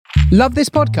Love this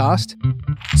podcast?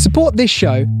 Support this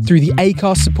show through the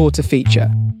Acast supporter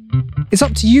feature. It's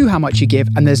up to you how much you give,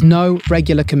 and there's no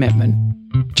regular commitment.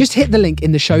 Just hit the link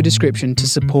in the show description to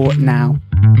support now.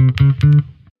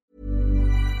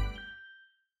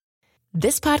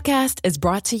 This podcast is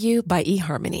brought to you by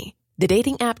eHarmony, the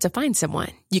dating app to find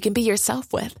someone you can be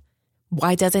yourself with.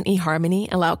 Why doesn't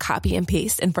eHarmony allow copy and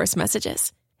paste in first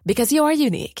messages? Because you are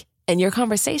unique, and your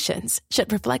conversations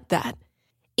should reflect that.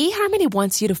 eHarmony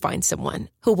wants you to find someone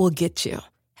who will get you.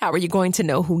 How are you going to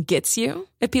know who gets you?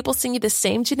 If people send you the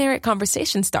same generic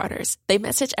conversation starters they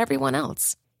message everyone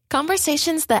else.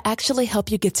 Conversations that actually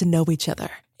help you get to know each other.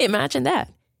 Imagine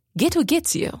that. Get who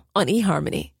gets you on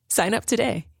eHarmony. Sign up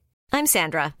today. I'm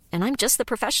Sandra, and I'm just the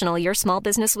professional your small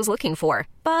business was looking for.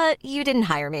 But you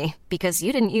didn't hire me because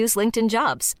you didn't use LinkedIn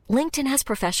Jobs. LinkedIn has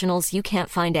professionals you can't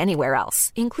find anywhere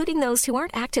else, including those who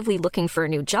aren't actively looking for a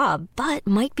new job, but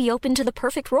might be open to the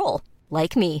perfect role,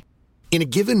 like me. In a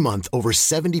given month, over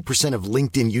 70% of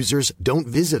LinkedIn users don't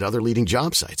visit other leading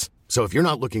job sites. So if you're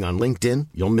not looking on LinkedIn,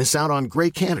 you'll miss out on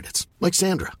great candidates like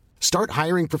Sandra. Start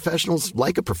hiring professionals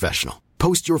like a professional.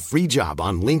 Post your free job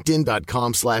on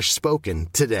linkedin.com/spoken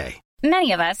today.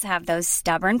 Many of us have those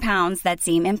stubborn pounds that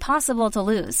seem impossible to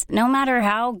lose, no matter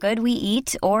how good we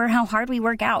eat or how hard we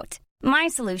work out. My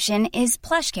solution is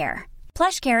PlushCare.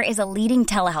 PlushCare is a leading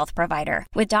telehealth provider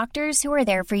with doctors who are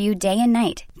there for you day and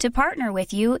night to partner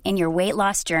with you in your weight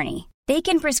loss journey. They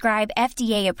can prescribe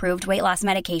FDA-approved weight loss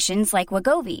medications like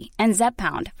Wegovy and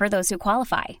Zepbound for those who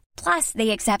qualify. Plus,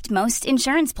 they accept most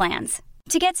insurance plans.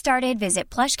 To get started, visit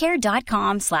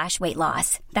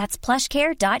plushcare.com/weightloss. That's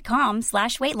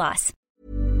plushcare.com/weightloss.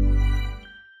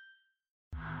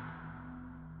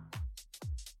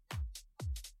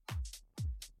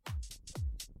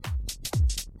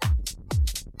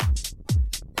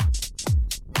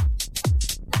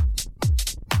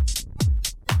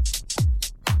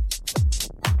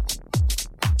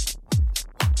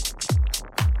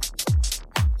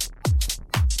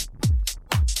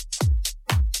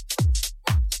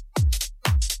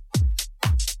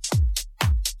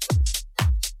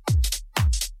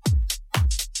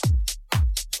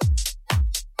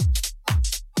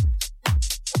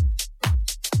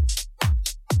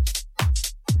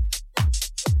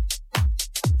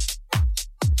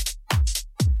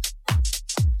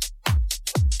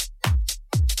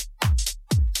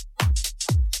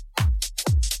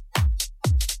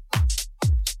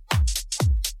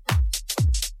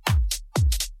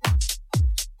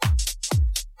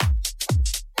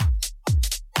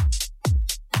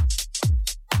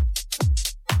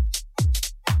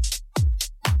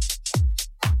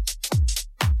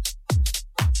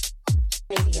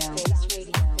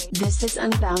 This is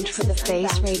Unbound for the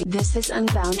Face Radio. This is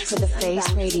Unbound for the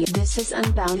Face Radio. This is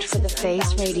Unbound for the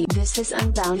Face Radio. This is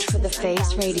Unbound for the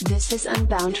Face Radio. This is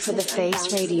Unbound for the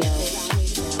Face Radio.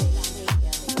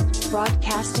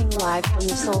 Broadcasting live from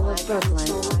the soul of Brooklyn.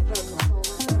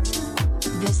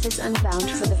 This is Unbound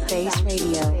for the Face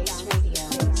Radio.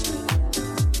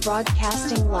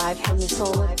 Broadcasting live from the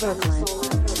soul of Brooklyn.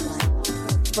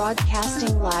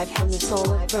 Broadcasting live from the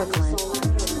soul of Brooklyn.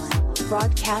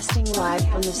 Broadcasting live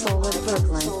from the soul of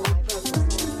Brooklyn.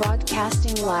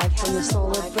 Broadcasting live from the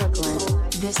soul of Brooklyn.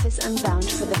 This is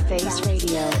Unbound for the Face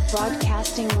Radio.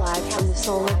 Broadcasting live from the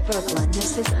soul of Brooklyn.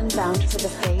 This is Unbound for the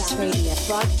Face Radio.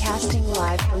 Broadcasting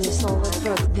live from the soul of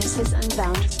Brooklyn. This is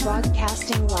Unbound.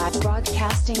 Broadcasting live.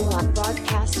 Broadcasting live.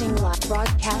 Broadcasting live.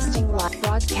 Broadcasting live.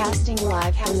 Broadcasting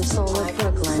live from the soul of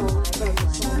Brooklyn.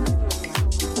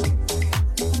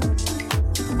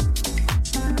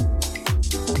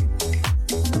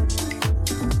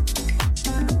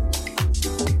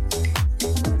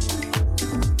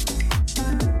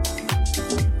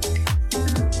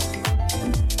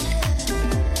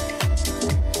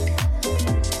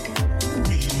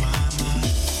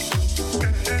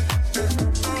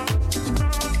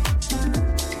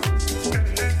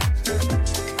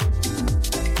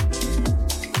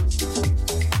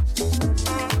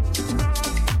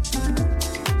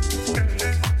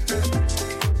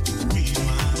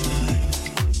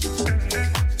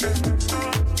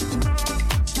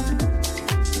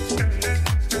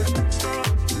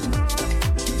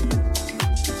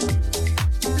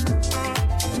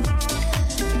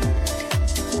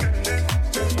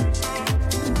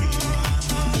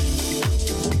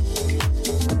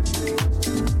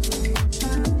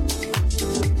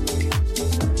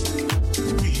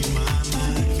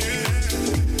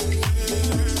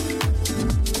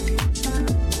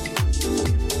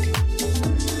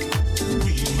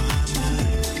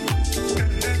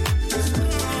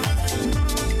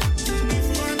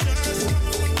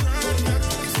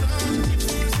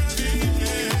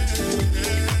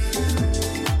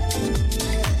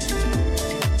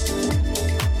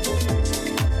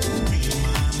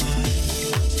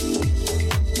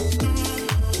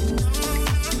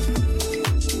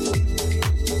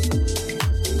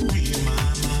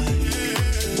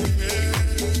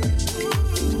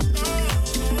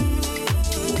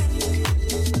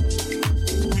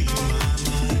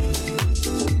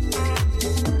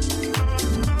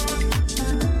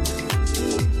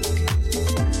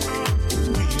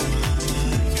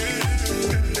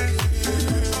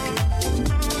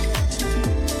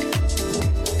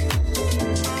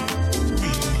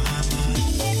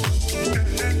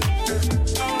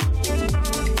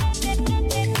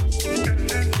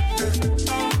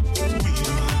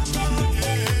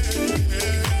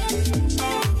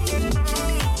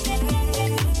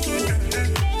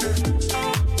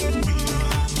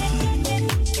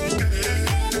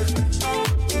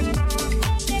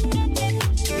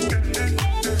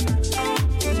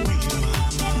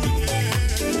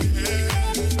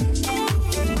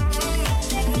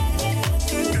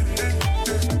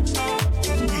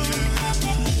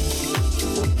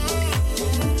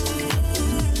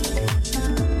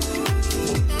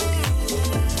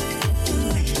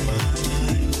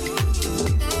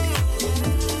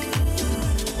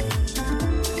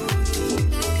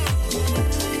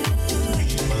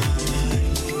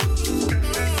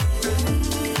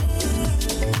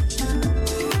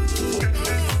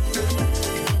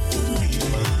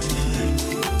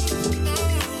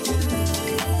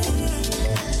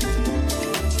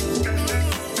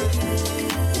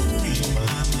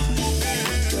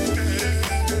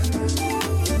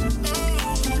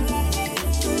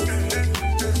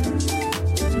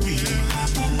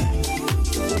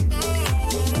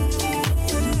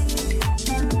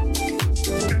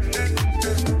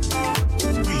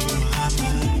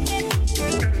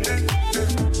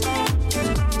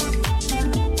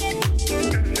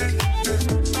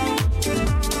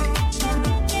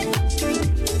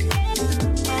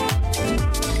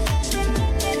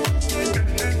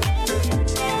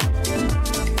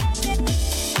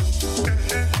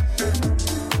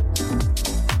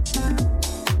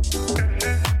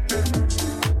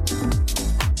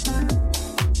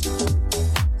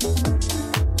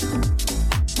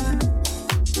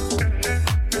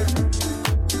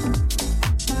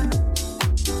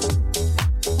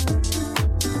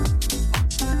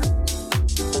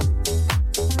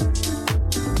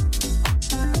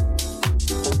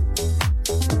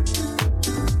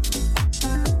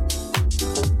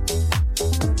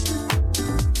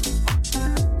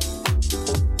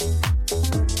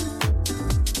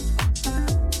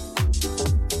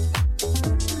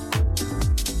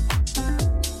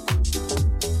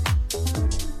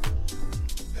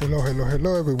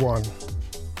 Hello, everyone.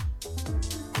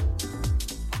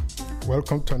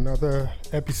 Welcome to another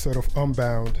episode of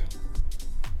Unbound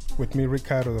with me,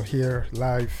 Ricardo, here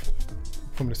live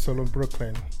from the Solo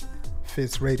Brooklyn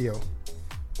Face Radio.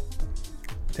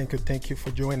 Thank you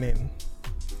for joining.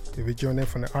 If you're joining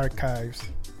from the archives,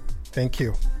 thank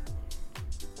you.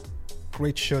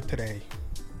 Great show today.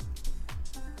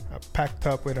 I packed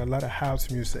up with a lot of house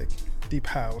music, deep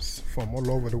house from all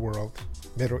over the world.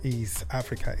 Middle East,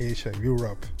 Africa, Asia,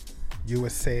 Europe,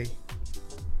 USA.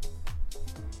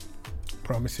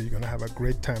 Promise you, you're gonna have a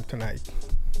great time tonight.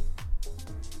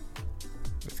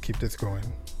 Let's keep this going.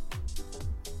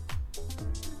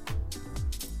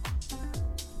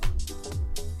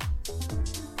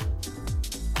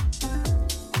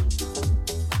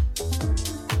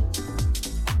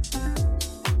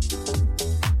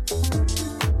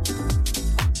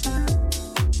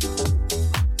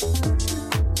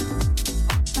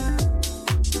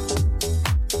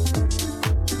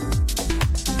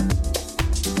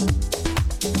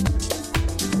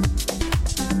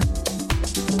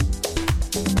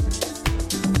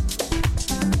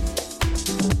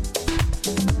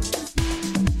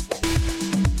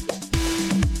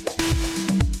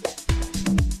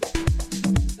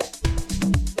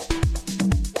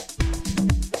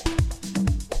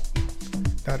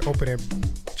 That opening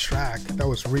track, that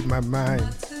was Read My Mind.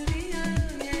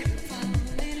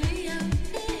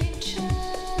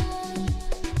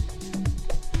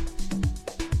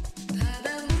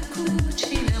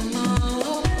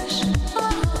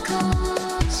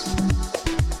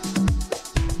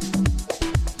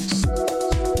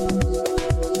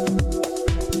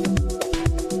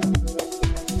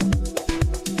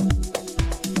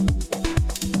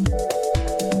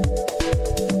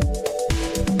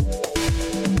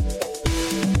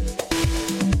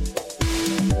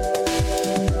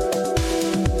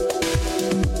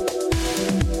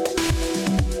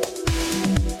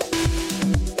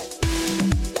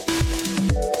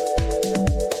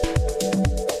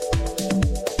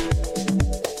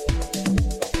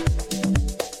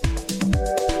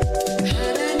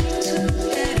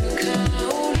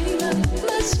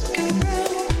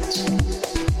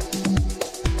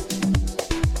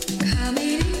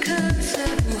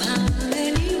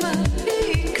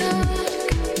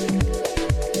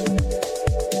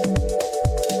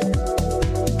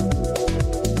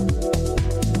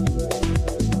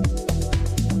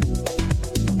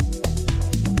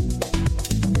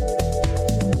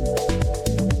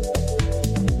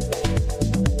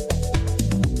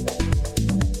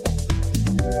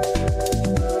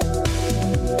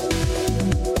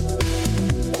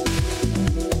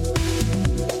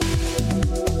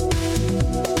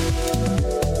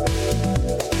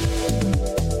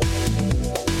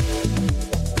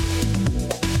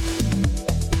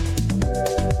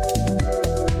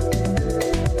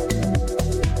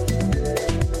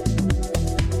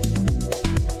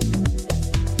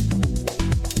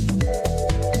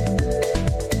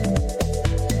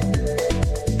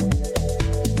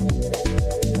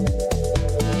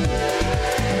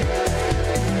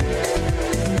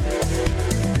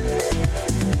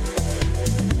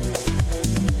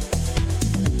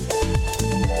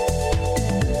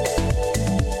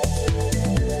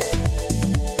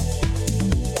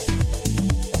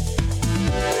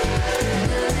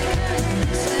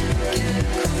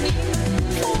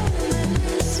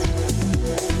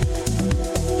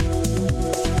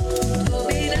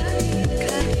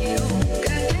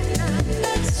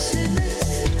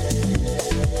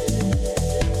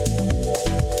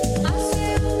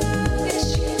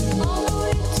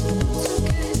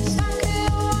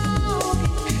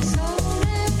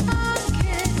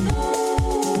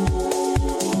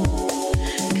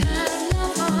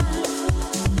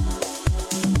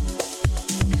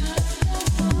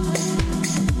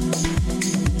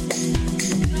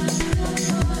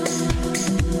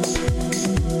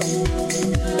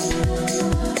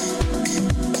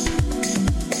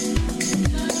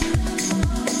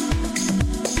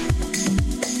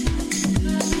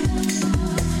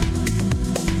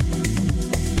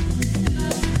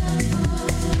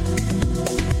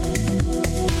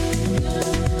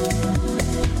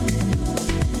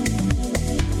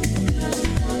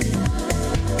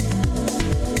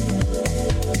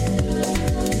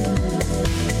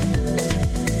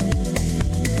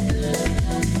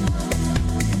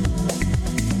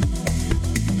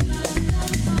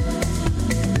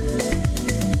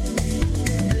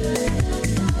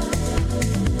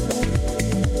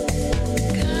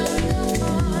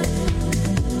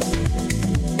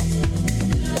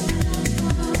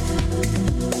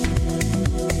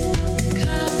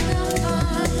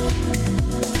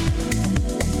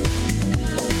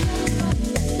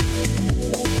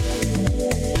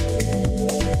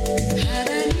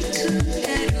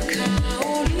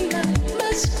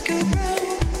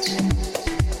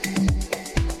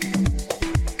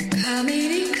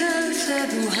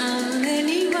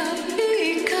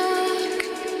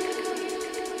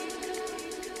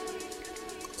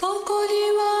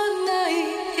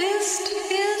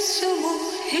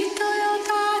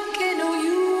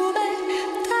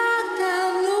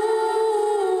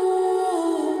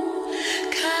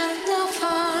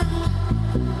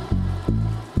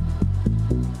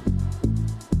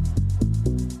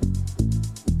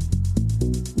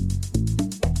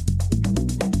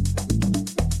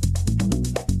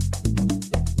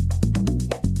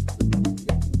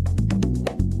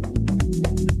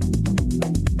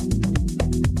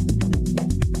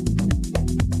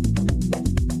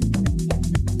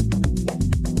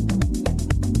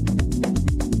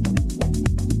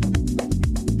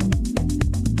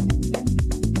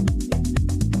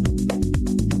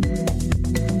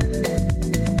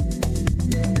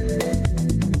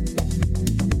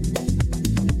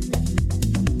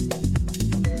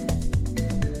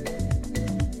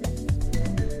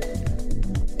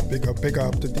 Big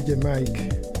up to DJ Mike.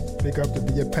 Big up to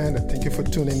DJ Panda. Thank you for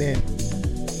tuning in.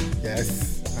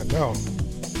 Yes, I know.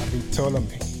 I've been told I'm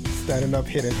standing up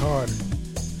hitting hard.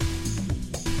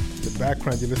 The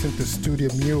background, you listen to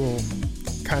Studio Mule,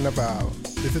 Carnival.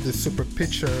 This is the Super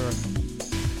Picture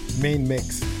main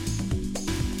mix.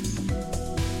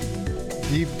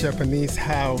 Deep Japanese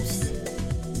house.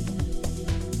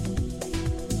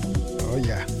 Oh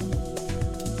yeah.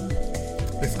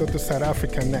 Let's go to South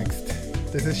Africa next.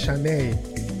 This is Shanae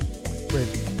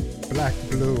with Black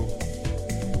Blue.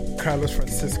 Carlos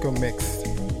Francisco mix.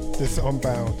 This is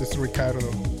Unbound. This is Ricardo.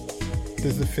 This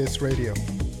is the Face Radio.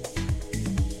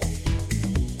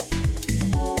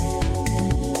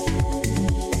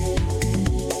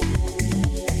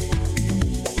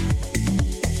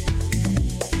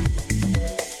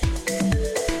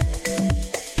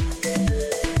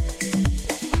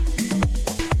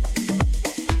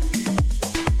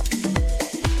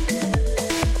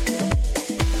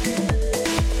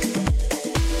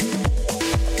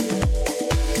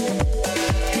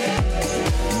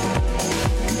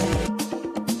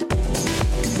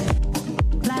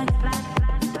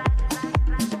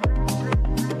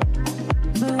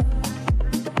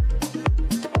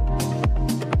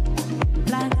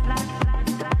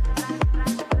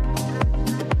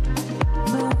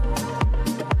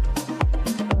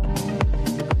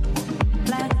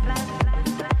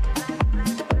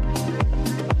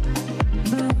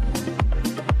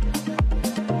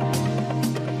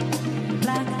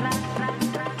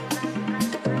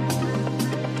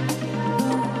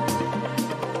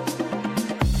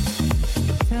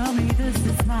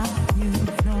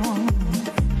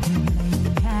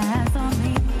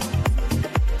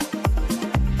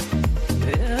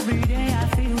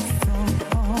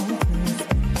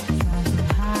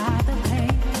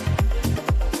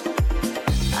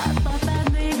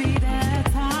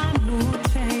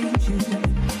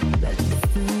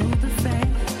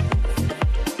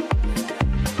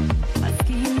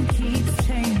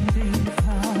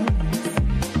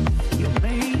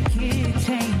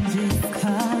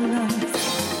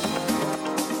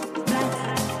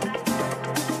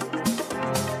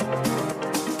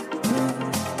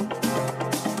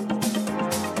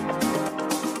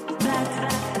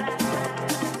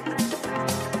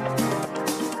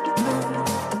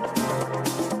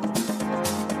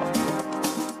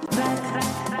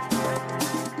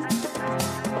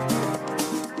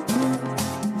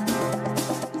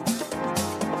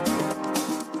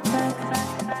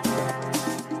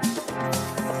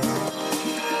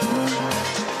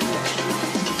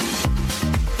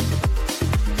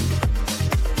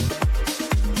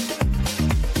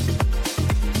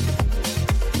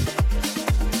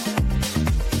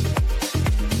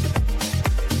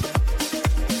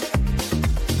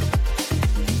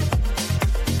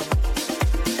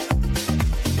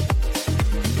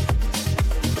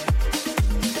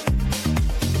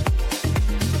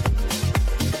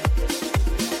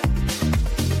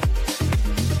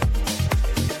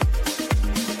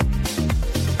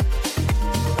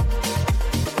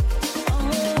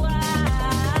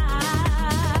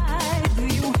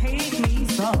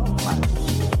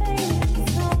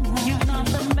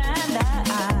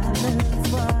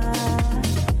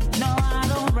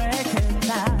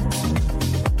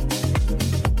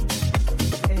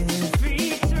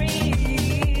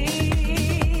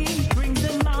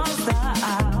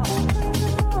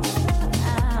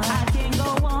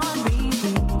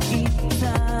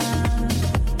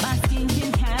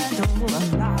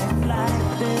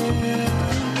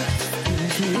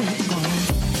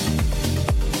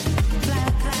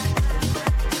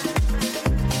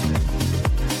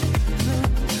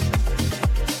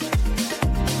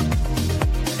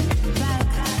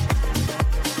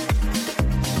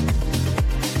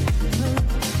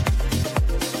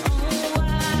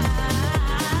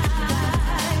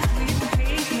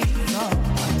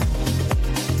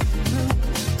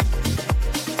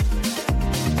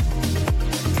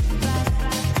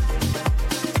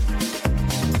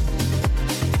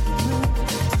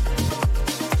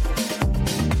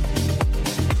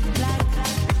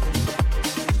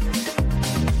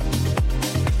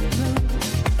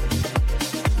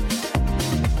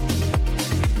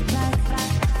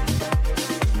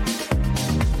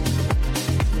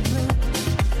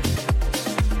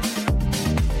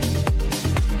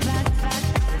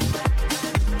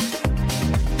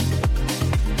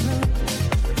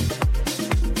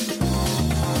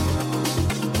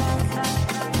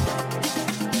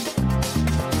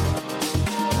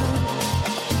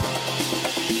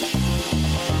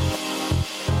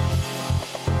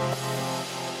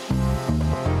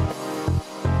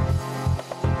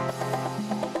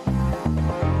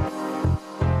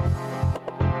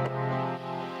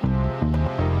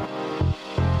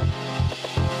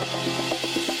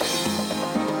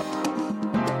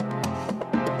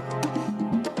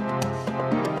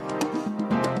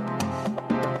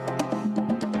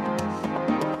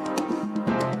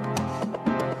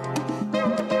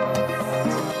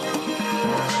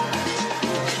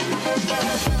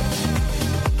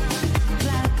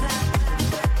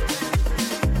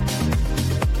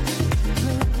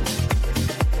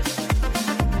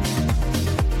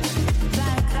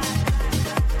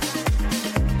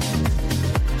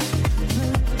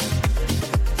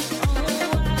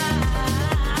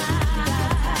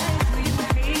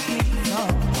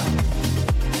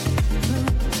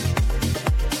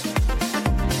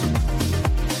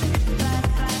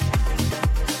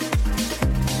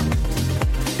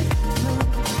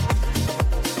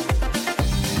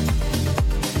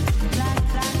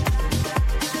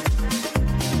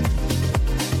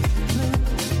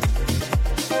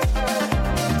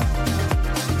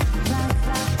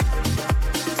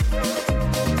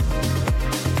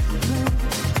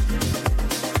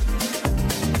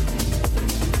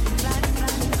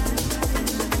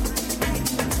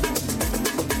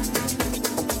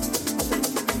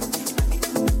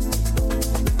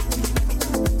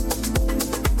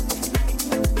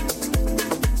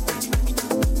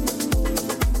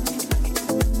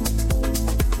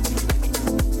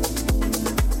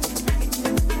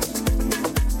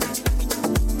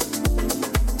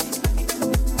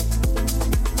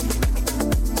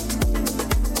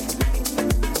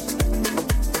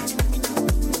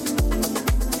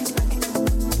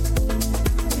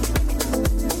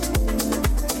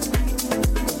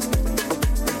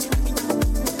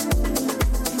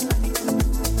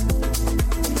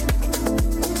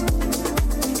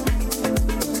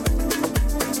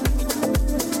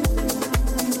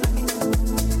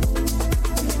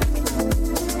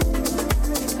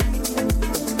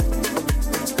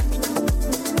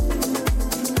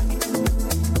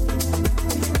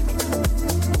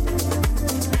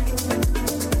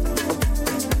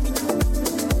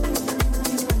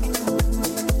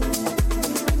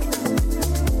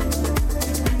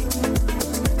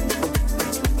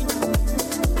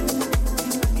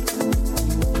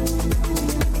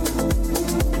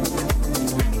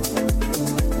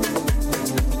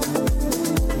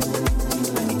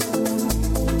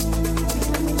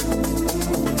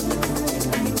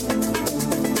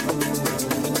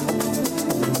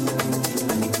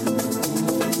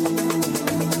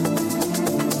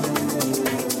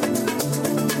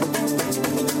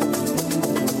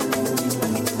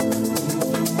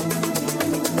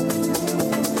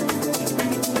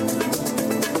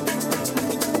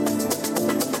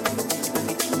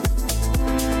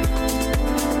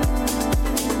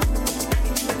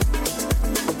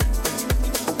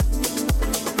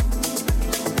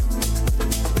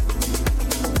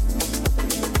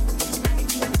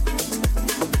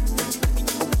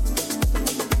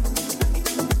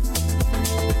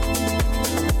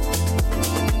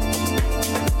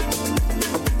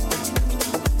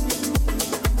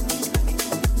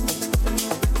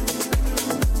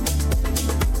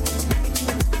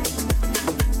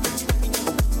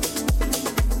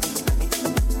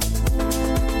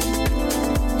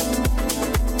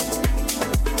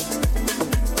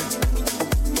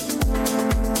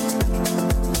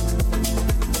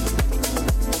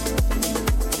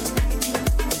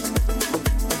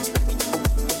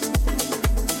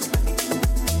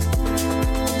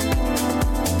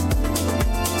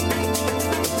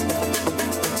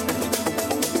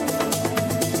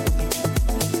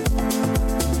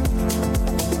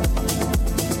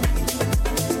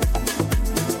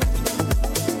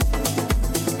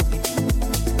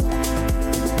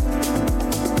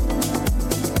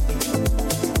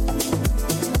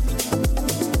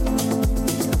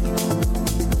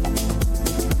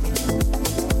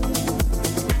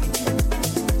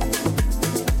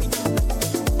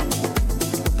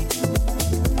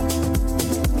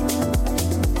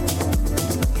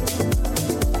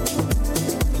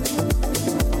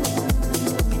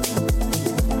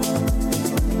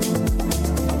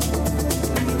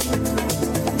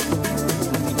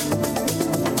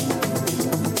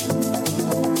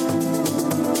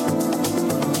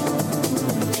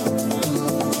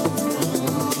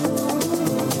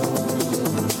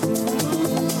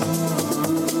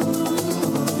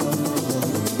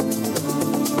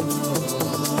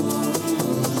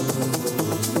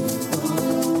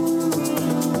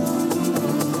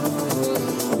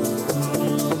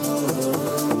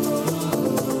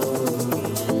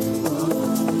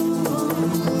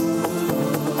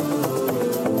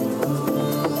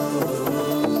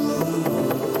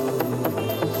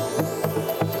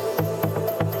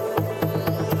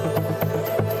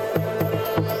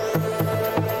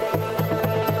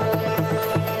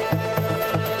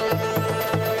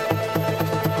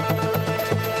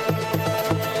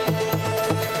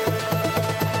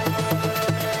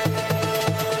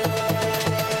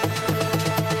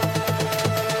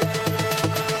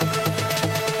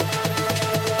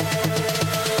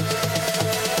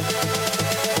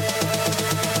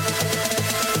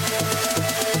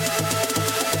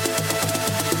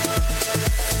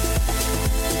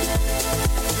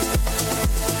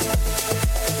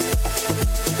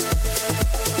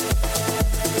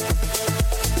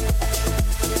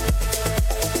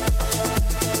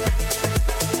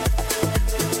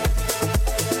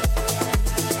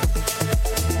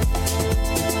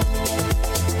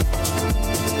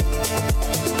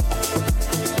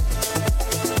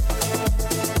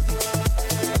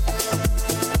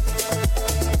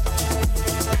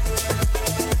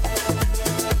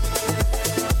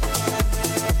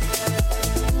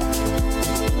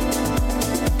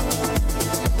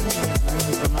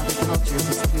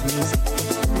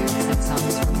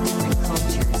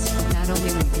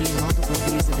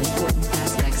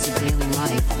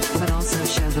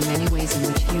 ways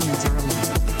in which humans are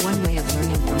alike. One way of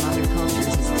learning from other cultures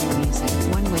is through music.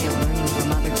 One way of learning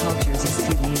from other cultures is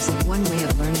through music. One way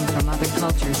of learning from other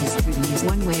cultures is through music.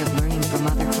 One way of learning from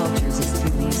other cultures is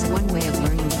through music. One way of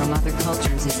learning from other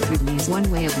cultures is through music.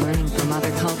 One way of learning from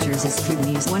other cultures is through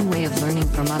music. One way of learning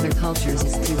from other cultures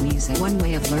is through music. One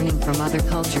way of learning from other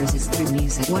cultures is through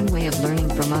music. One way of learning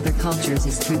from other cultures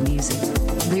is through music.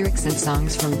 Lyrics and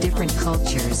songs from different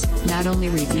cultures not only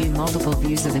review multiple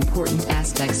views of important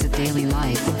aspects of daily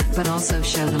life, but also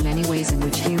show the many ways in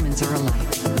which humans are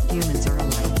alike. Humans are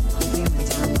alike.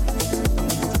 Humans are alike.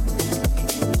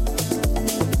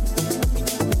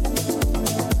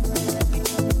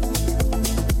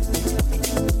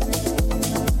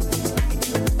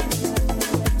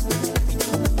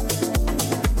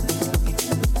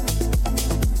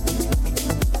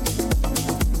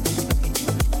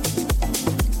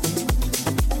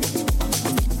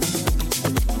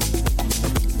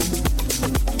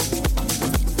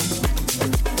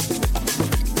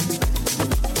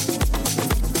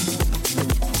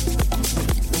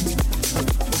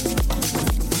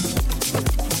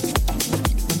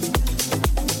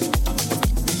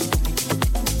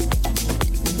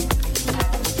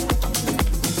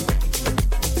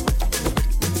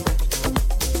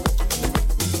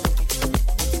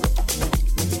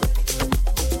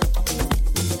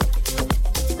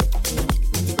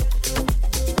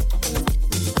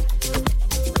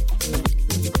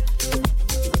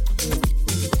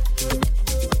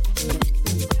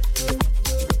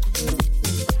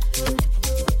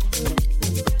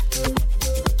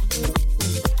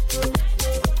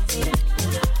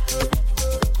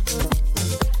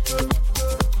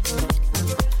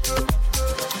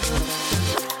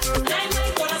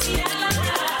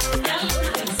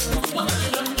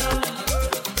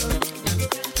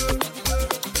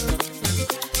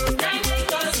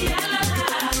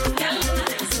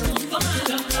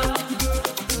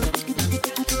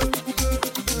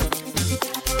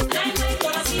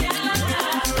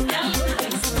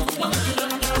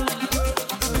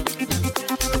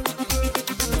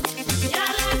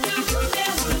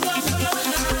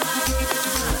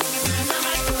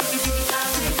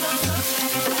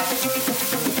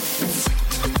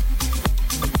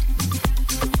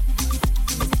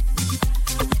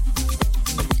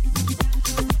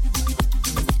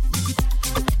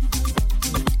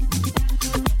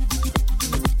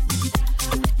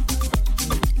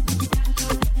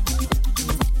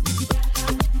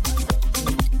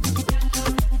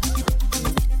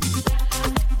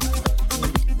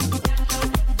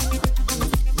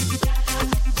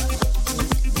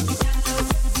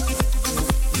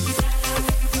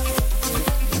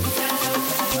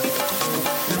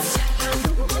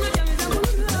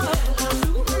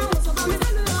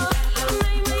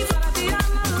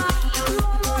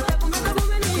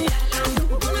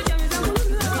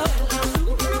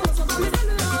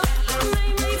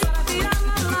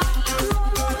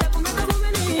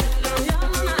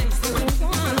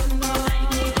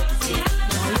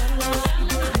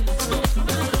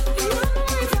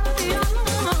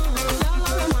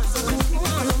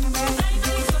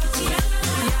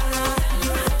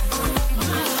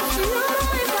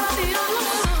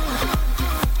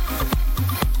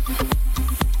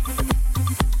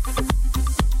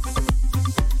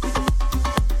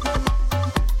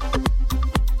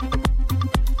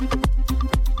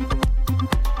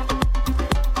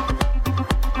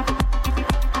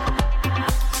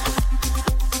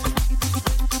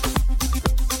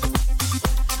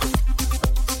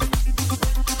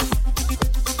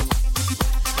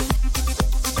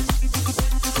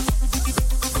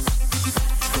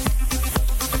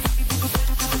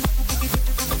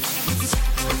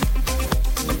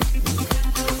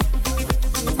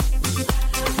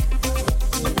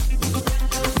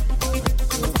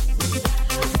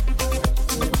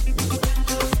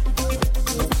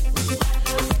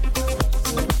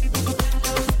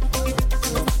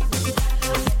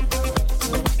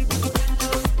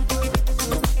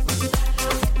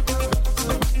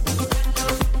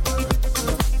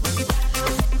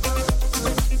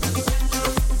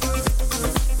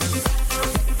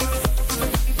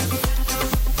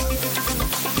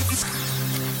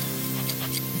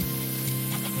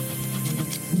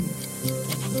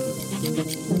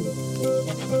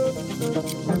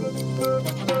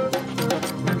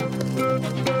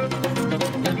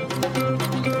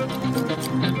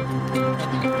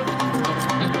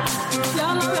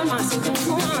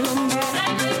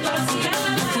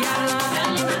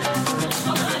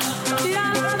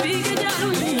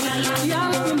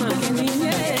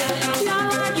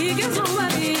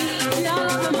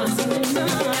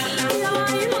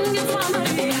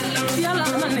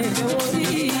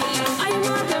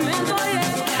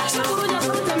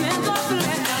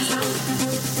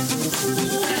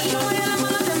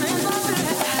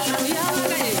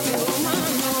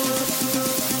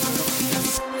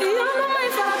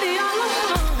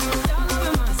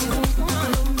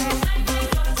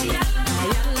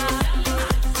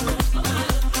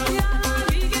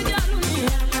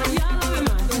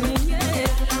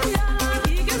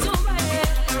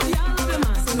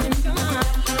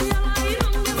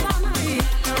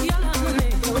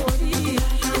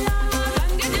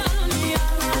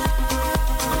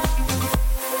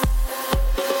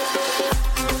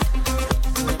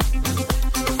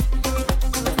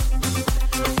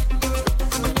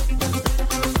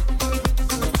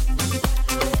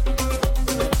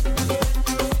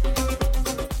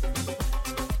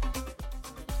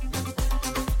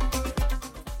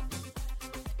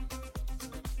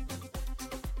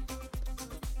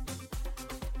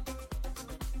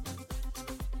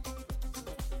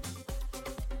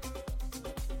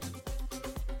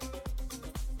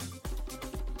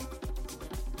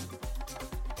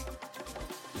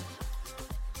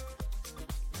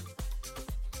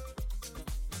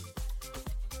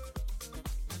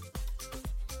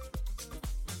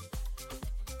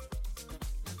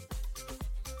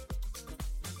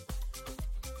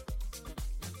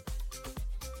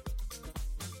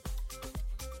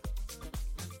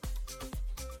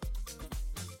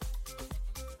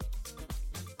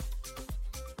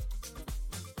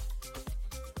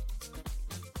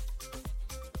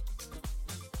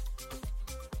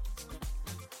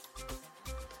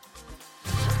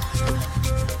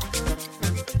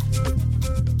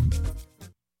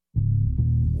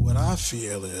 I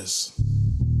feel is,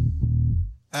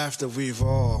 after we've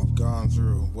all gone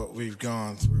through what we've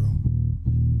gone through,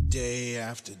 day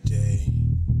after day,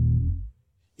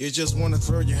 you just want to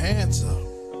throw your hands up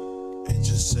and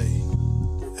just say,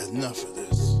 enough of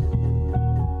this.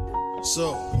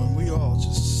 So when we all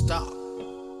just stop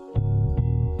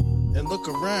and look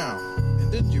around,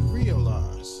 and then you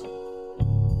realize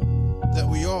that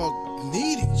we all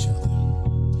need each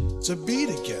other to be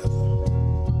together.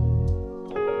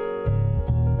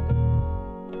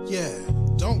 Yeah,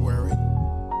 don't worry,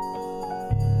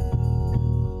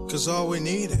 'cause all we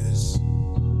need is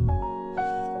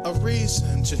a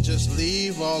reason to just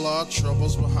leave all our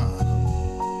troubles behind.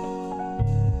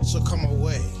 So come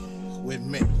away with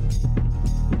me. Don't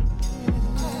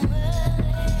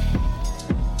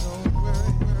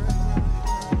worry.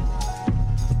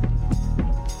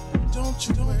 Don't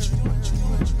you worry.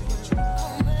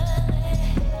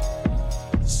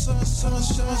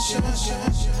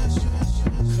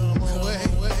 Come away.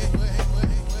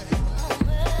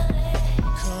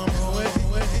 Come away.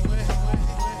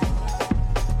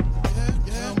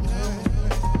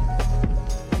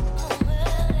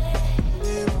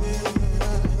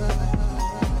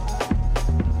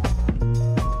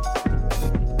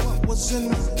 What was in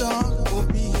the dark will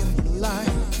be in the light.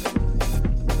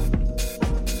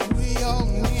 We all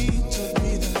need to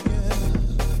be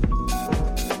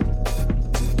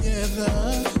together.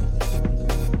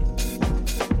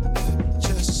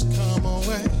 Just come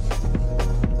away.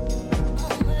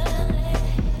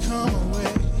 Come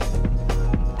away.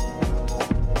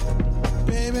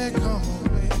 Baby, come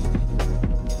away.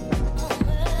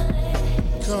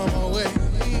 Come away.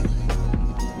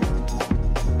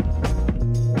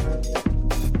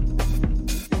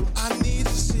 I need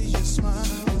to see you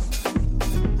smile.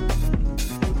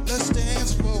 Let's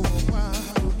dance for a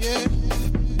while, yeah.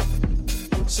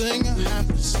 Sing a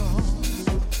happy song.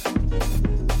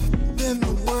 Then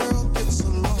the world gets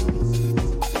along.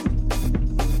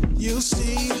 You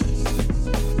see,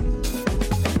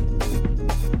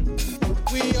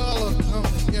 we all are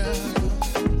coming together.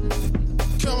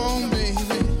 Come on,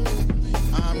 baby.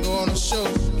 I'm gonna show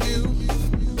you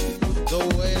the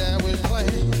way that we play.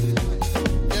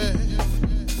 Yeah.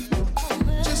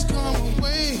 Just come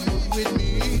away with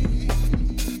me.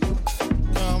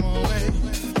 Come away.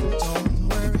 Don't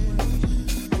worry.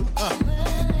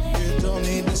 You don't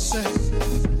need to say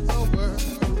a word.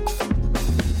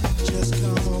 Just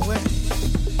come away.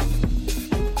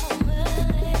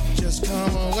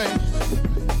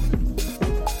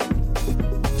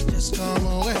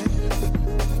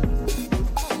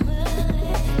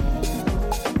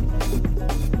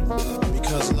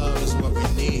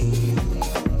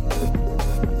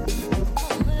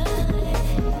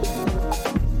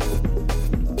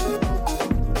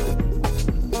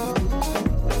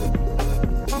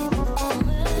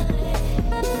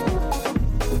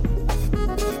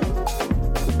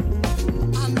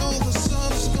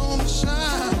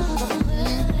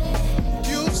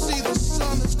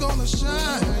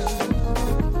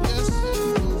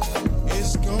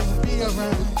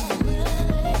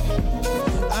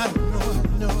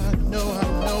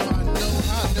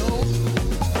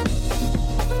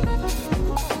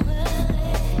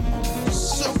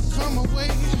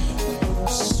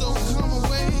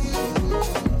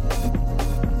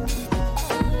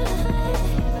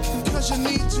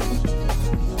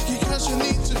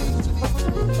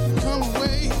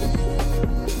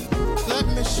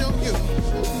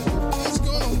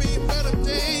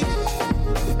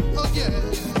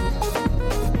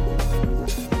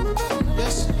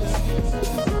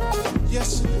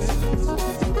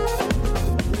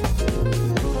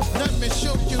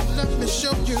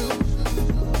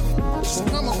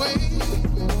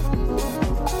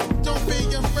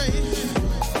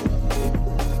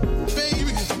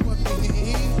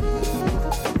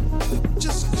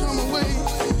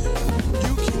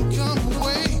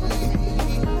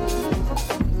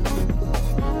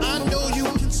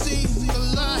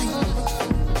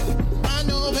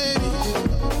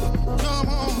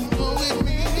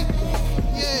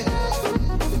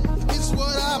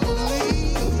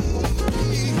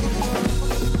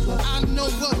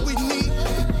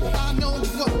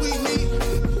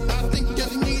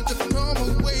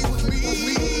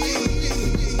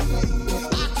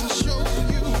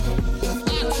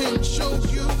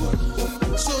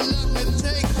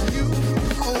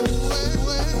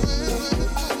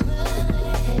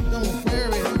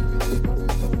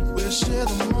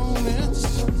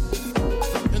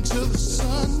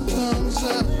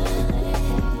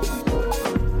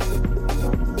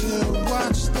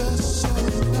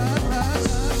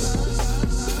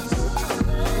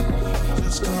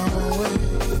 just come away.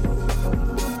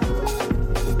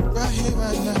 Right here,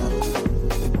 right now.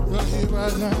 Right here,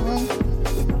 right now.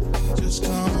 Just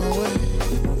come away.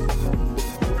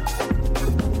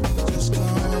 Just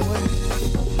come away.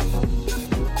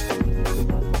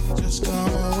 Just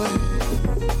come away.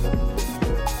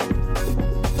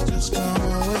 Just come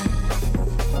away.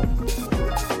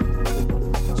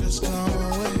 Just come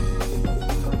away.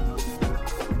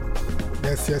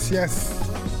 Yes, yes, yes.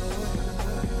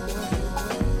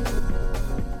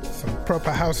 Some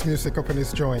proper house music up in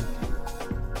this joint.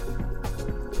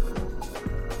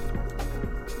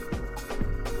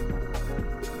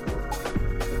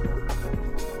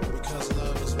 Because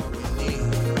love is what we need.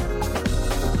 Just come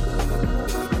away.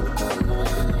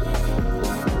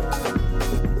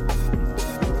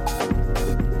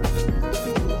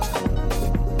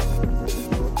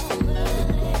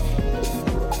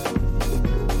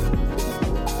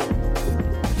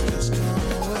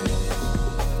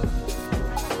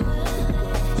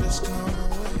 Just come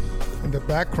away. In the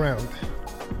background,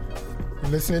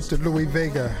 you're listening to Louis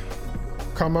Vega,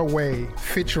 Come Away,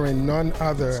 featuring none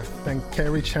other than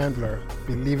Kerry Chandler,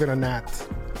 Believe It or Not.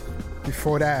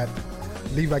 Before that,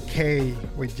 Leva K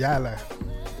with Yala.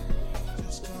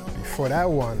 Before that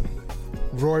one,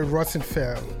 Roy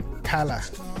Rosenfeld, Kala,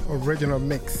 original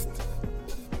mixed.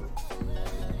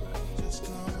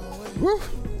 Woo!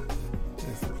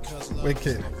 It's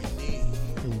wicked.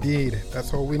 Indeed,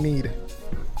 that's all we need.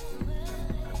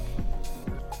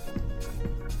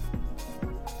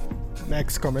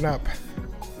 Next coming up,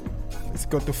 let's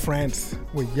go to France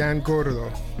with Jan Gordo.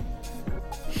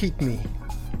 Hit Me,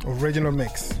 original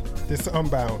mix. This is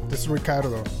Unbound. This is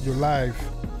Ricardo. You're live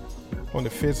on the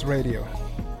Fizz Radio.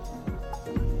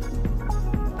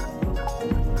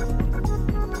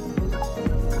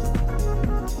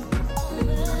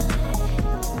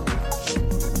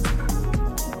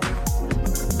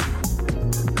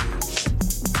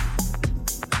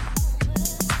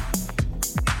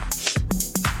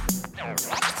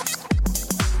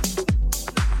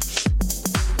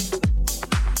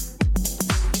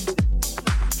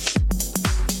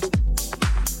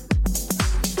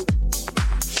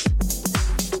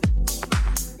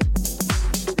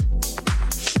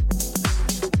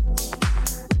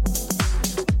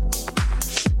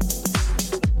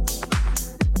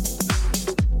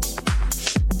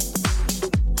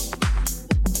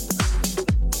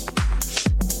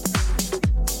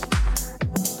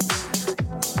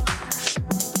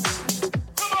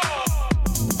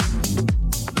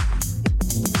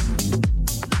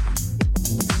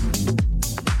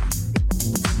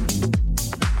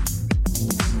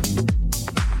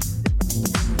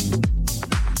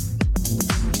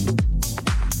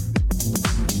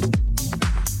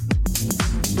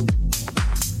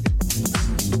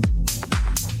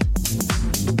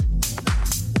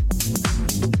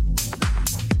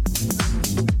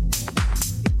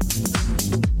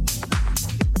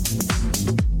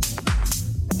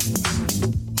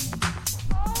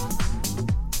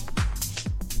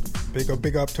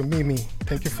 Big up to Mimi.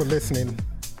 Thank you for listening.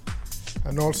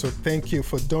 And also thank you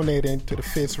for donating to the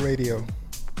Fizz Radio.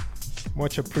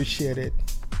 Much appreciated.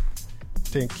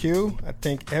 Thank you. I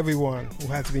thank everyone who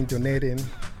has been donating,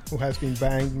 who has been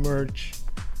buying merch.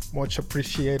 Much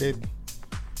appreciated.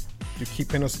 You're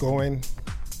keeping us going.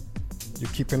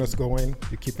 You're keeping us going.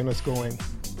 You're keeping us going.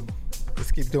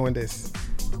 Let's keep doing this.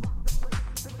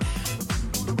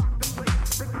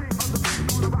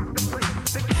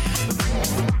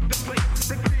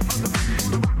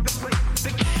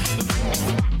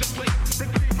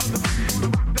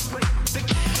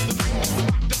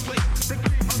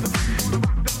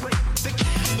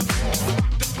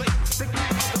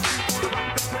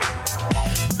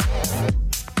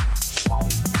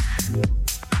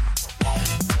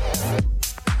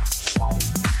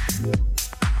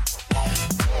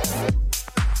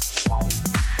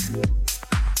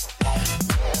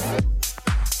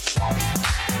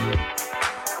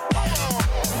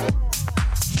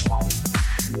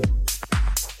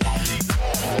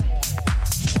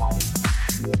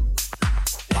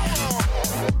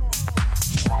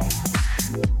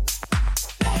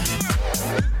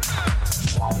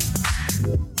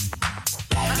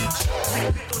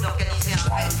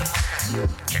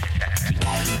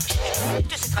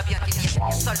 Tu sais très bien qu'il n'y a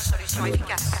qu'une seule solution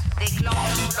efficace.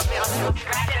 Déclenche l'opération.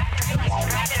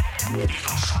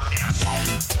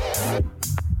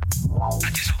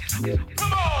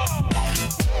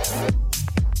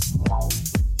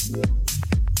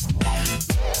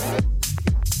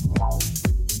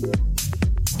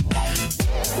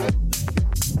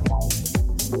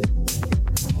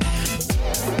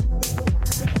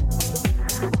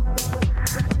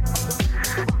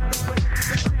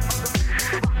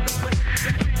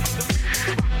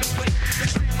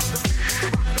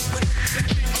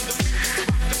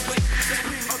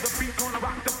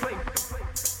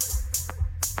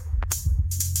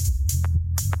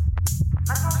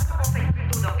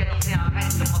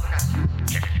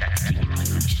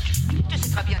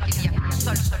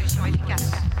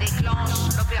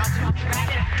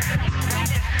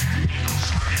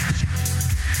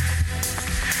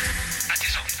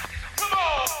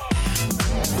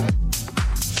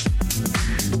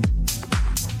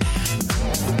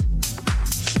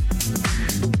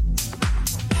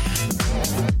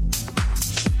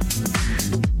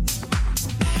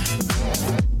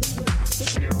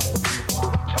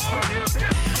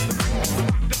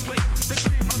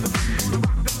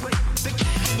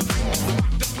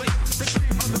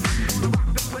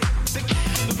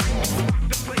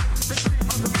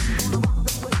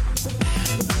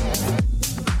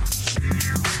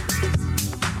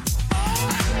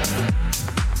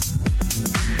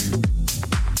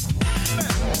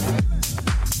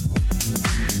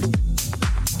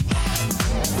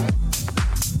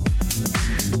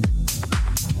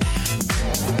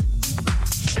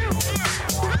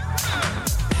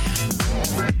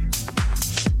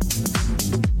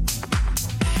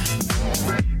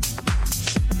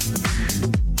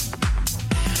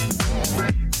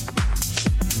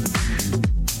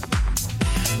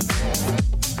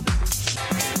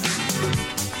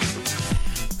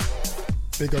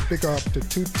 Big up to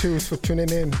Toot Tooth for tuning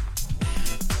in.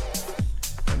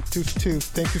 And Toot Tooth,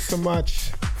 thank you so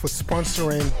much for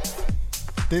sponsoring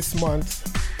this month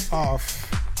of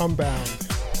Unbound.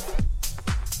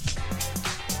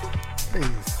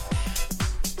 Please,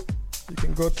 you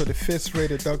can go to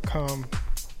thefaceradio.com,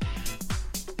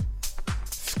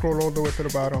 scroll all the way to the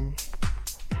bottom,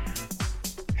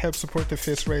 help support the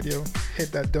Face Radio,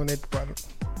 hit that donate button.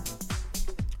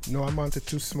 No amount is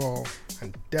too small,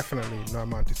 and definitely no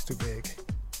amount is too big.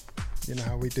 You know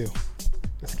how we do.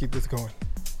 Let's keep this going.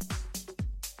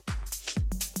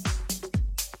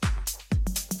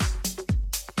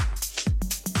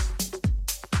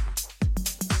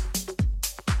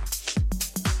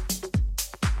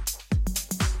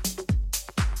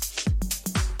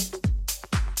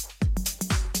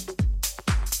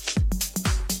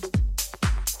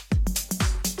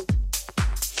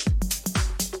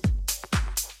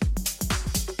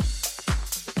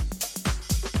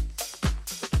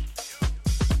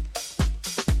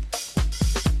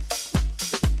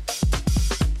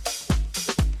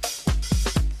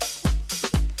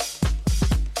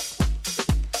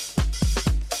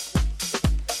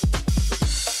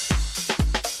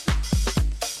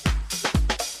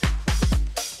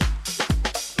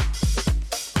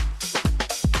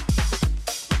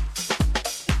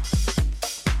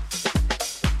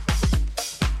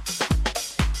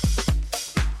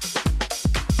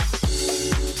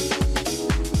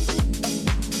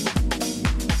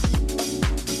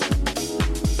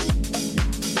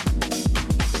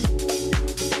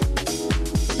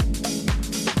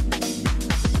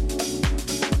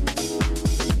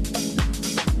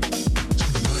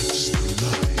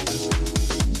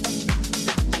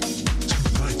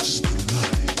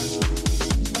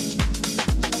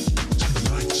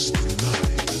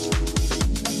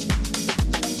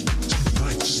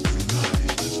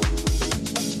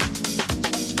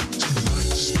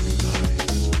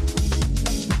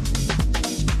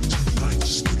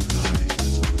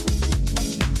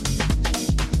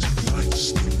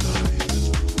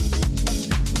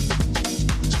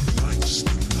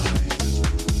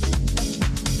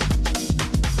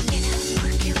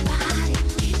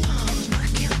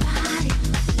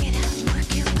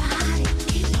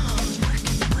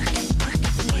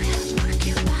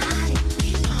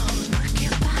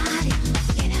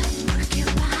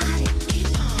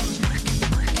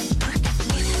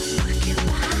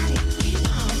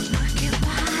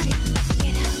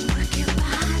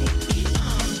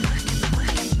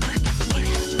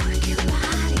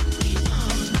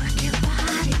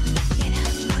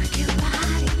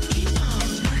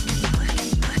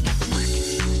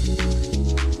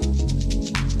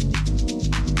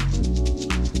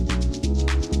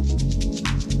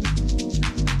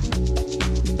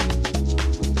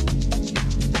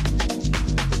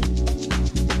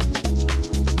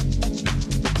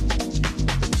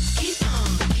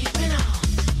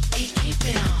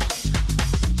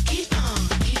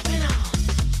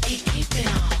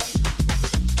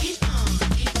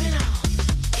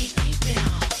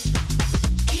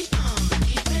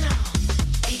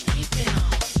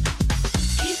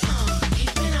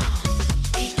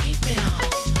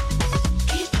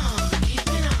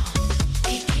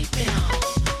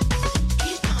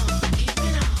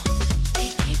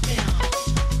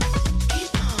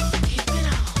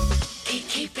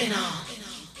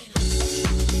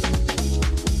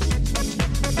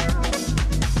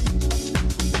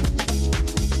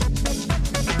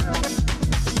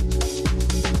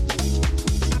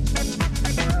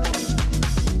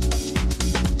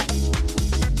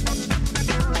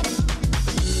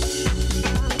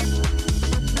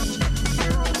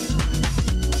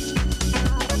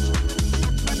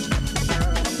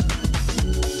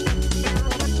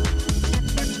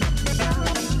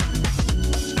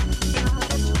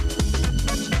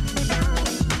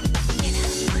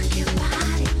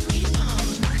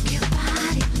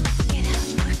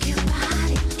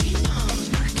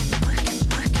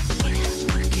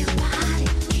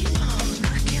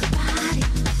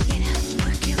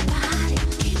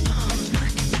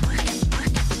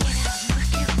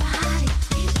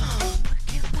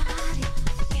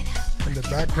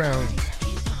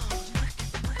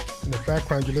 In the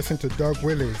background, you listen to Doug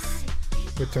Willis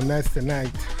with Tonight's the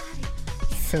Night,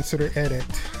 Sensory Edit.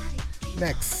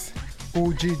 Next,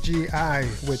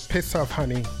 OGGI with Piss Off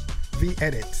Honey, The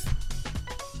Edit.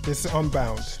 This is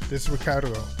Unbound. This is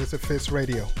Ricardo. This is Face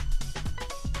Radio.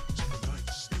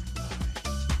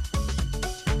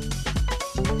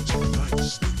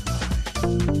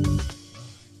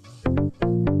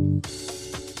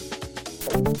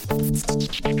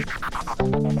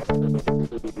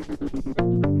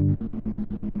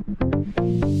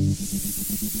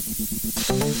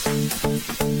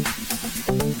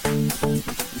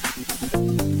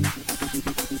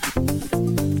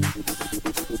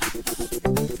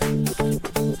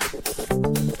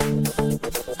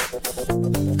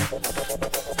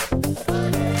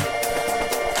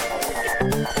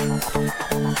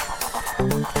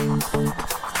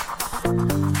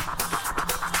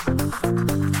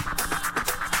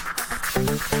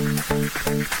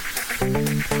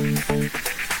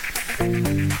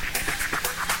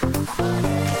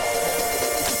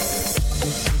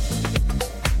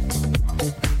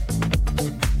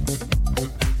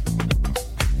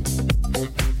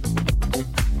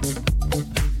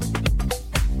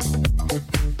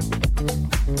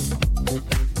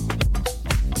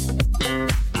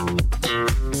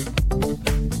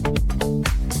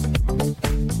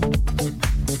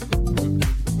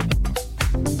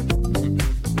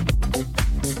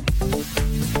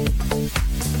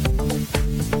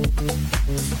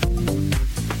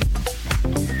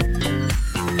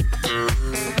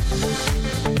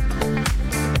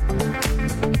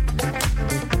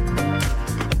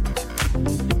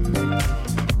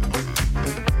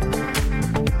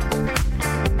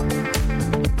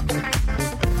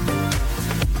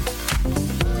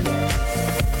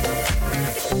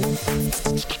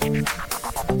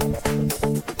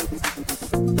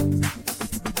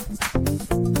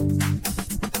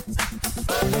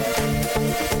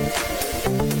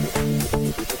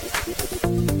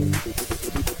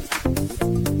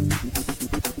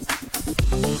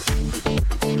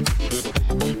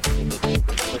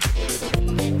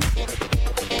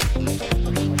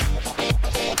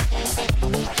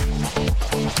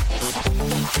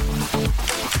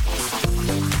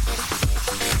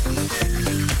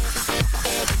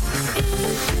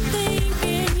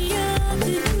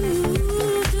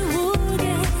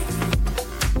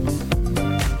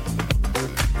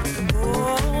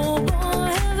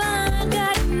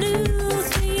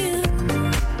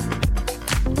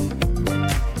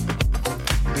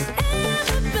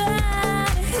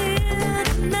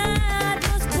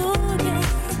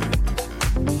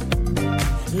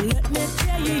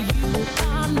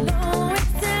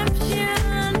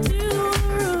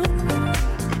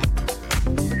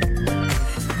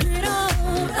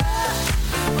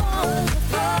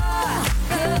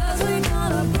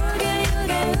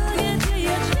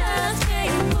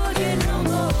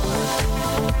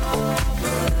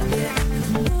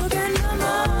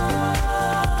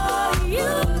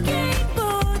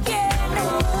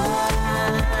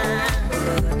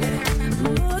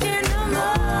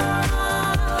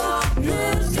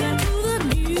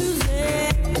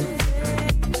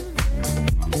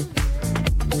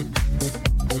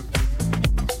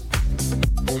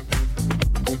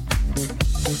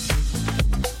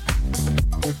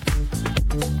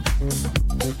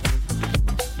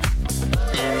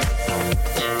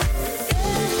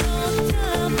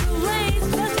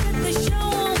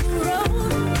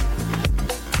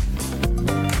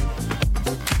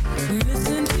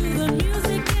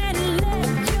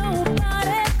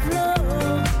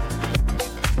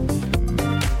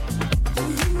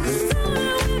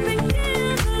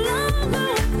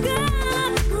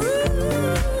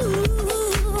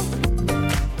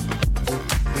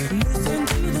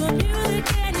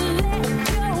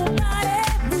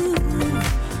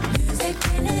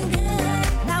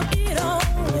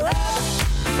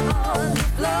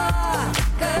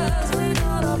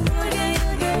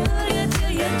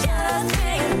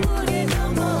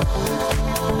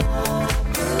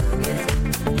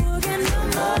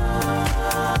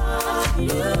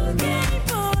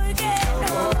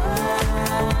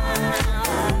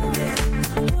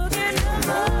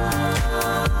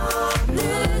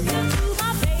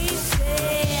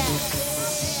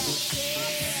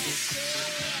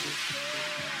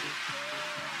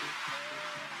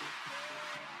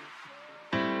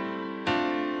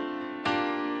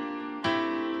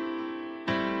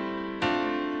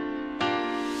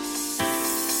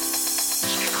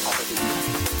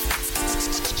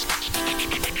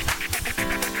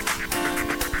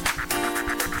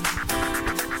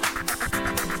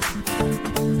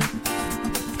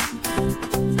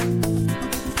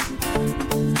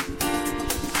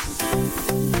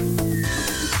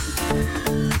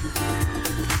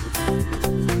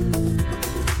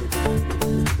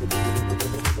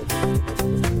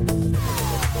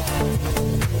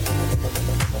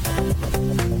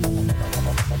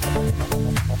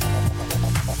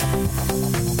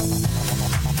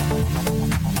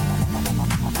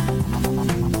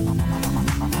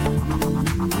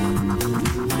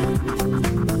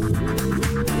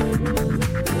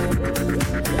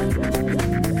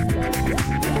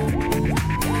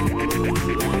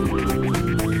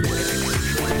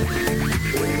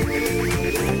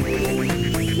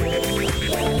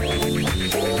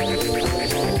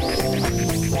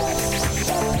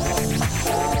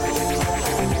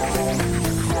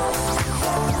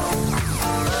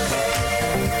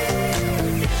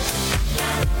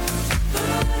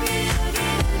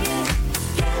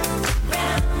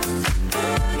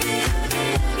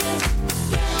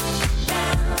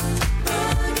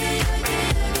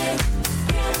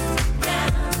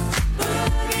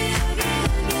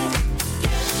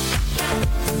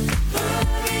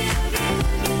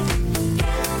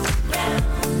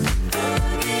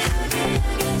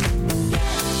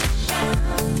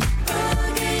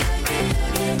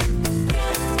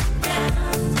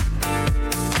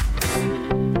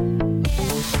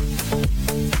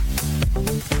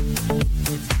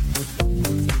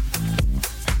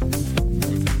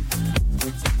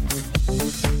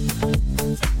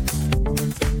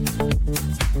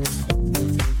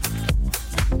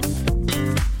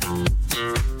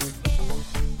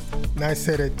 Nice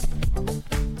edit.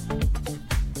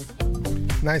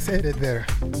 Nice edit there.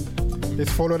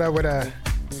 It's followed up with a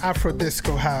Afro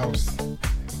Disco House.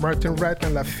 Martin Wright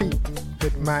and Lafitte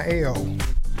with My AO.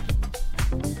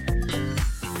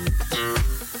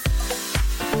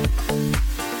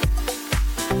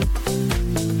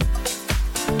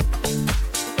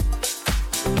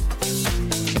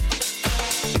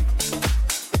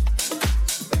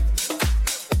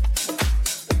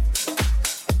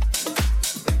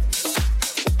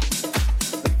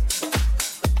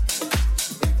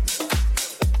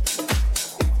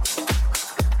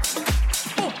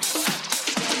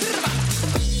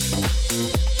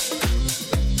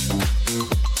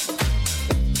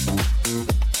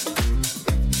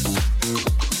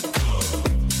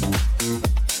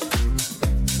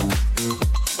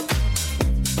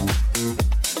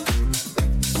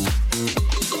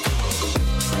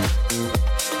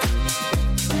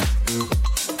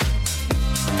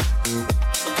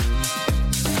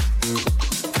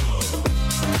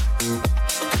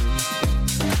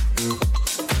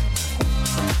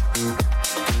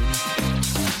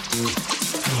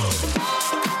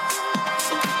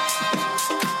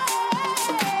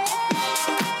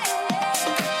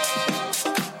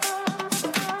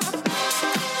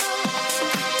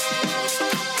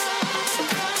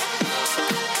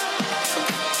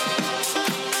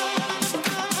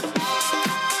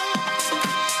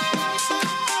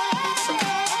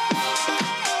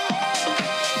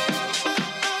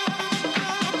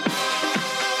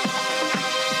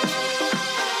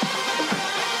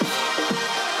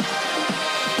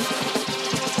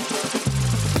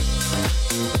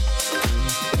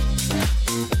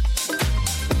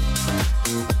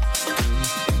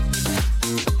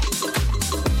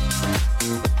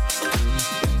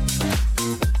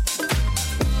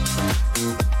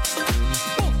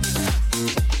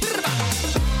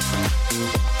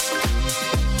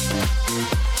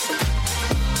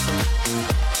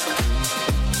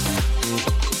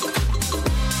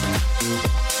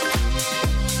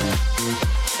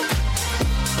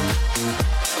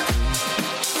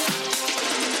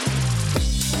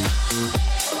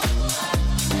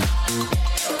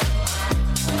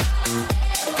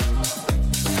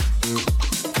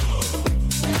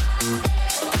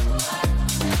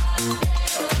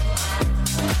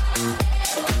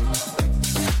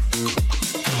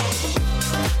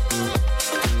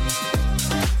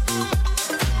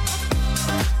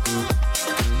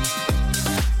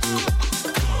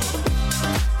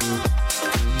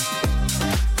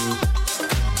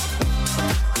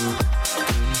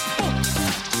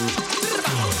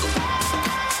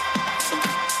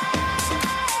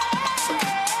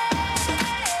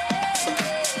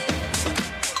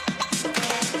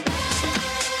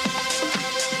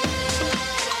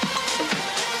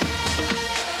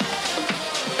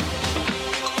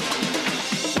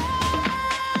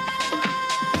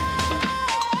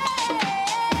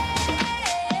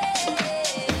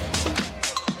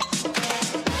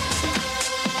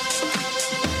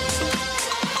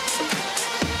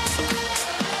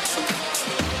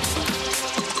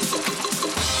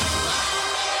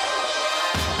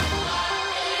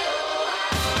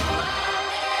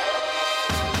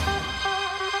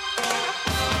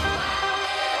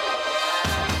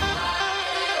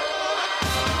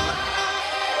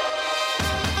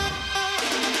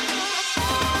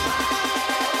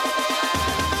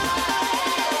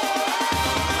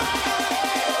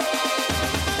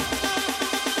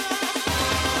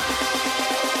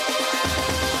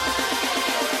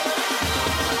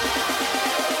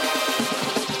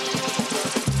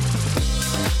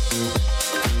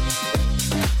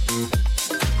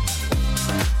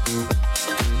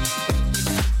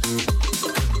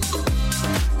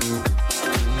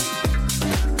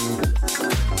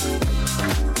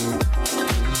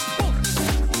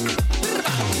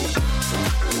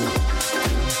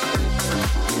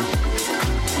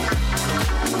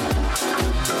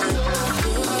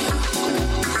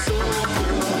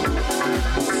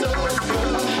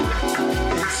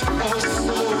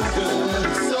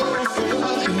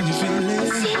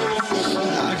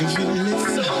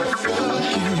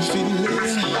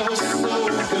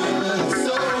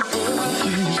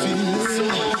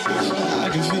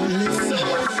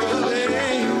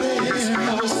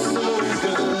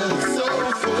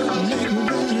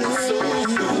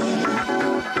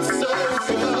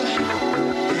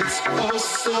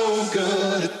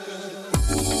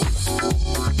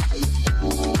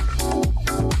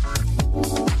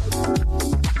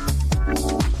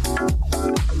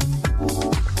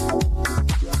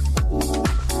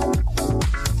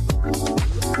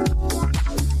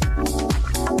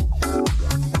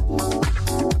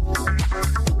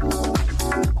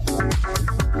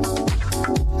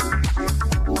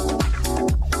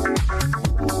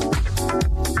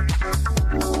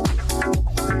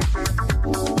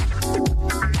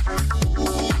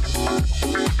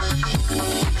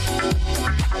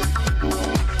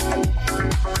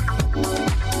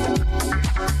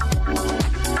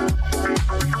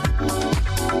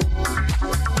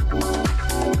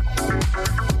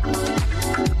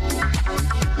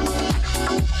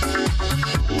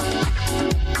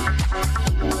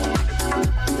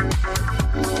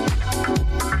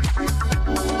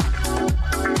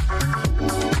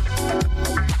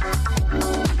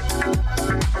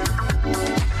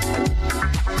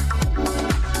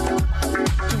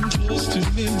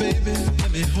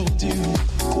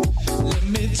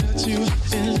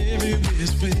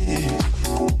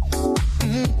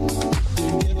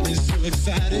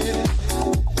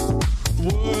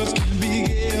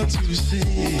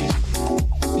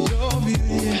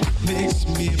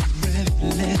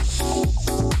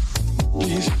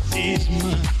 ease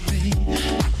my pain.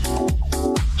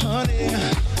 Honey,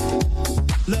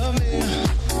 love me.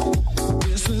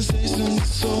 This sensation is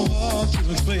so hard to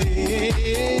explain.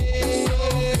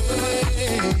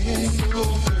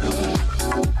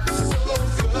 So good,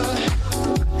 so good.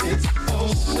 It's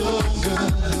oh so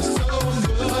good, so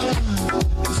good, so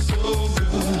good, so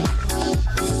good.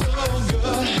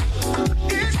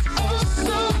 It's oh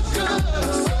so good, so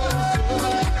good, so good.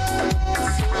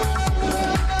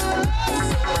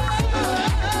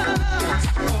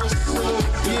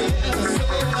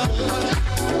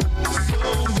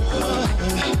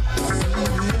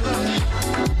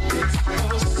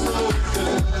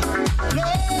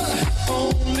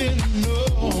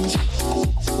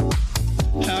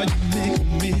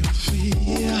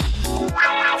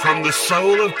 From the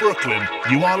soul of Brooklyn,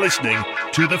 you are listening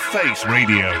to The Face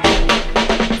Radio.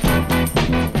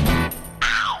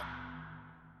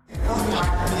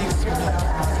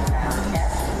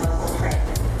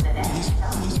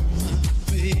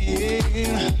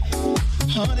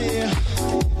 Honey,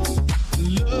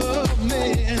 love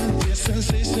me. This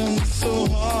sensation is so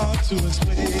hard to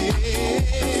explain.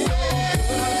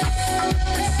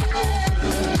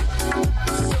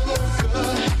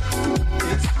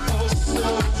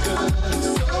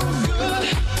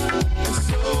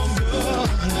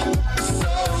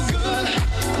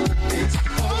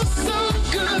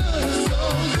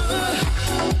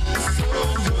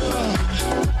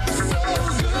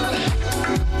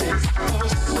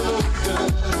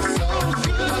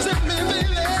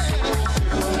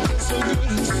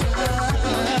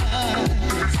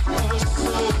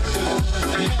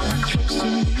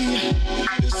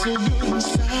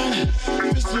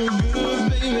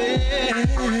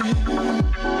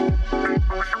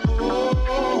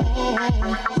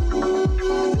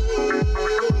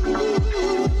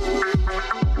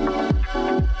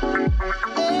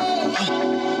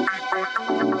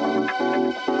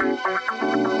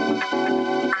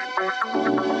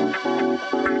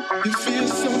 You feel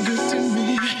so good to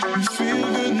me. You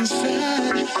feel good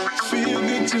inside. Feel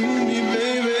good to me,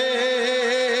 baby.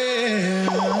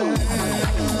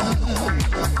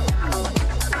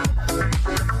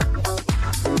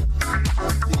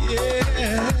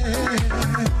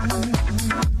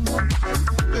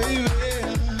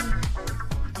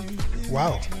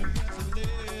 Wow.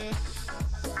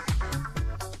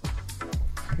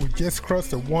 We just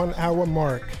crossed the 1 hour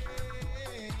mark.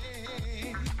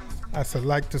 As I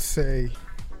like to say,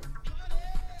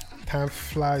 time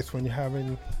flies when you're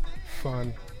having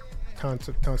fun, tons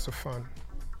of fun.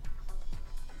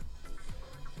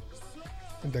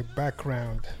 In the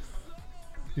background,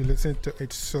 you listen to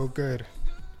It's So Good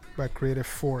by Creative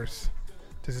Force.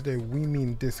 This is the We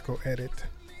Mean Disco edit.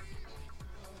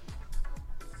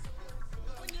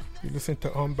 You listen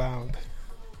to Unbound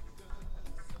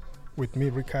with me,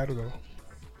 Ricardo.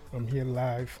 I'm here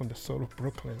live from the soul of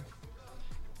Brooklyn.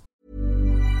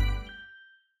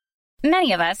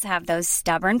 Many of us have those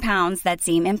stubborn pounds that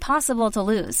seem impossible to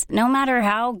lose, no matter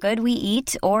how good we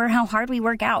eat or how hard we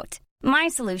work out. My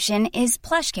solution is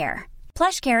PlushCare.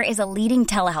 PlushCare is a leading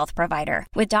telehealth provider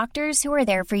with doctors who are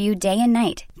there for you day and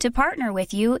night to partner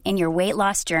with you in your weight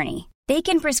loss journey. They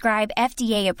can prescribe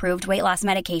FDA-approved weight loss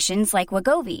medications like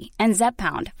Wegovy and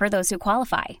Zepbound for those who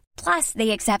qualify. Plus,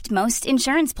 they accept most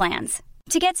insurance plans.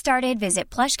 To get started, visit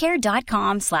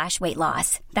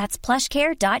plushcare.com/weightloss. That's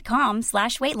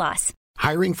plushcare.com/weightloss.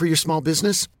 Hiring for your small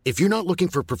business? If you're not looking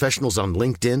for professionals on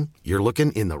LinkedIn, you're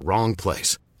looking in the wrong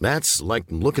place. That's like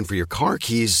looking for your car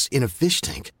keys in a fish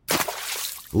tank.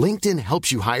 LinkedIn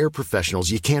helps you hire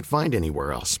professionals you can't find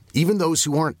anywhere else, even those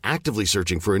who aren't actively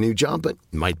searching for a new job but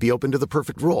might be open to the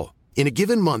perfect role. In a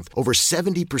given month, over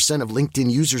 70% of LinkedIn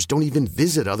users don't even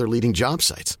visit other leading job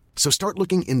sites. So start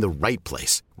looking in the right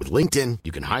place. With LinkedIn,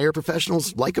 you can hire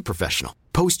professionals like a professional.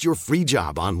 Post your free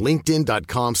job on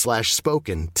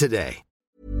linkedin.com/spoken today.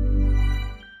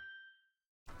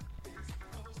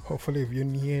 Hopefully, if you're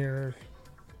near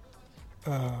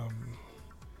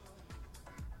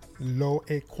low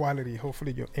air quality,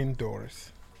 hopefully you're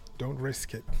indoors. Don't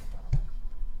risk it.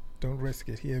 Don't risk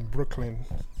it. Here in Brooklyn,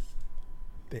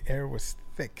 the air was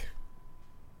thick.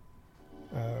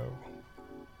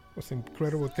 It was an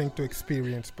incredible thing to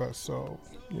experience, but so,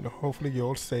 hopefully you're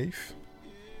all safe.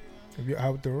 If you're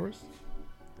outdoors,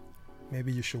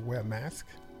 maybe you should wear a mask.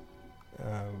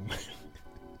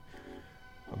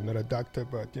 I'm not a doctor,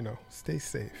 but, stay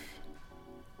safe.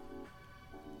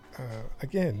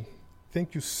 Again,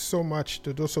 thank you so much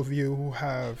to those of you who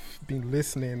have been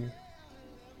listening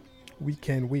week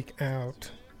in, week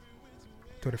out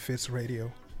to the Face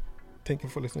Radio. Thank you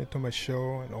for listening to my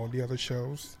show and all the other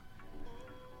shows.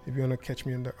 If you want to catch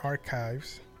me in the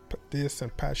archives, this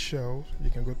and past shows, you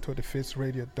can go to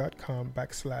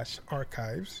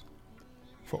thefaceradio.com/archives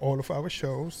for all of our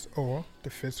shows, or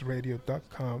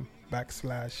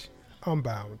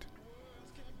thefaceradio.com/unbound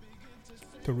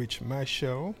to reach my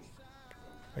show,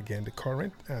 again the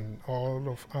current and all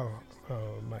of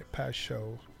my past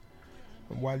shows.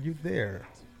 And while you're there,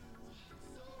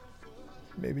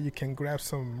 maybe you can grab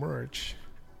some merch.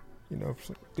 You know,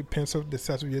 depends on the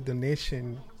size of your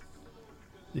donation.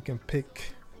 You can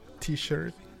pick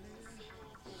t-shirt,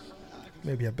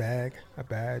 maybe a bag, a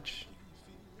badge,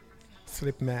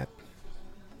 slip mat,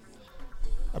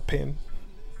 a pin.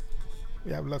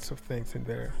 We have lots of things in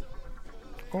there.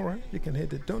 Or you can hit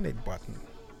the donate button.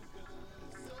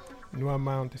 No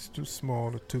amount is too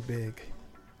small or too big.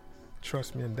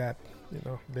 Trust me on that,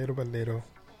 little by little.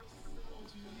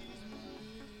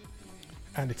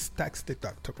 And it's tax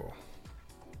deductible.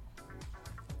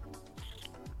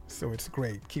 So it's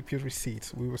great. Keep your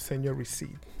receipts. We will send you a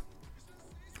receipt.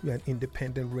 We are an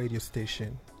independent radio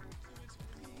station.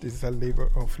 This is a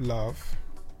labor of love.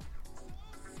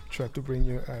 Try to bring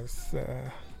you as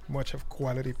much of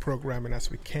quality programming as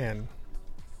we can.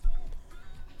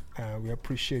 We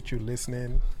appreciate you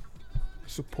listening,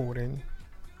 supporting.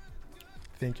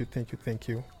 Thank you, thank you, thank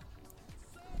you.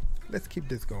 Let's keep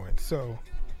this going. So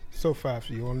far, if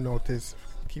you all notice,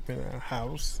 keeping a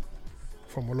house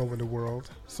from all over the world.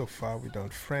 So far, we've done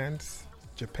France,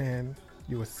 Japan,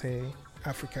 USA,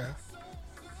 Africa.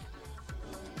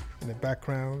 In the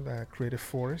background, Creative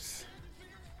Force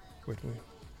with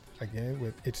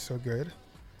It's So Good.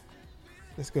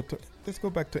 Let's go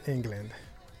back to England.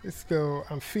 Let's go.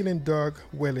 I'm feeling Doug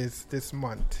Willis this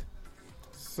month.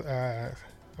 So,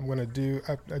 I'm gonna do.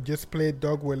 I just played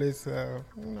Doug Willis a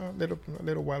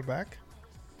little while back,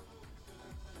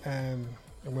 and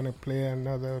I'm gonna play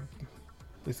another.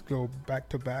 Let's go back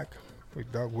to back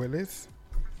with Doug Willis.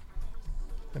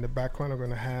 In the background, I'm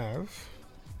gonna have.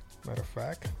 Matter of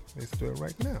fact, let's do it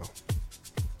right now.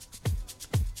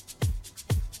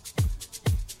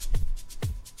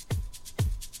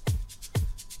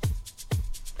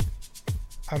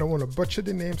 I don't want to butcher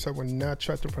the name, so I will not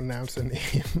try to pronounce the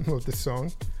name of the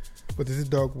song. But this is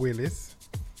Doug Willis.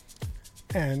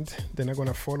 And then I'm going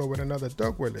to follow with another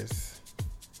Doug Willis.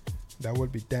 That will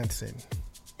be Dancing.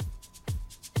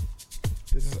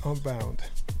 This is Unbound.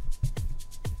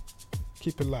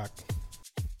 Keep it locked.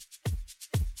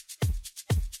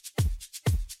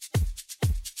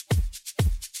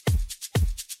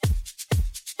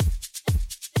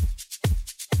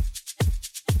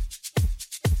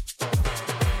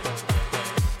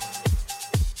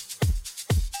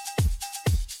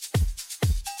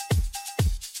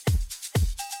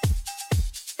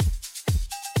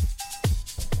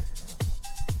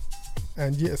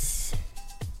 And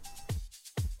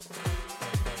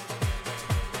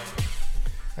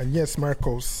yes,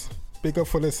 Marcos, big up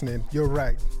for listening. You're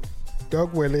right.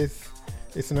 Doug Willis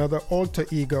is another alter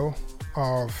ego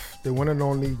of the one and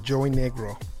only Joey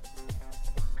Negro.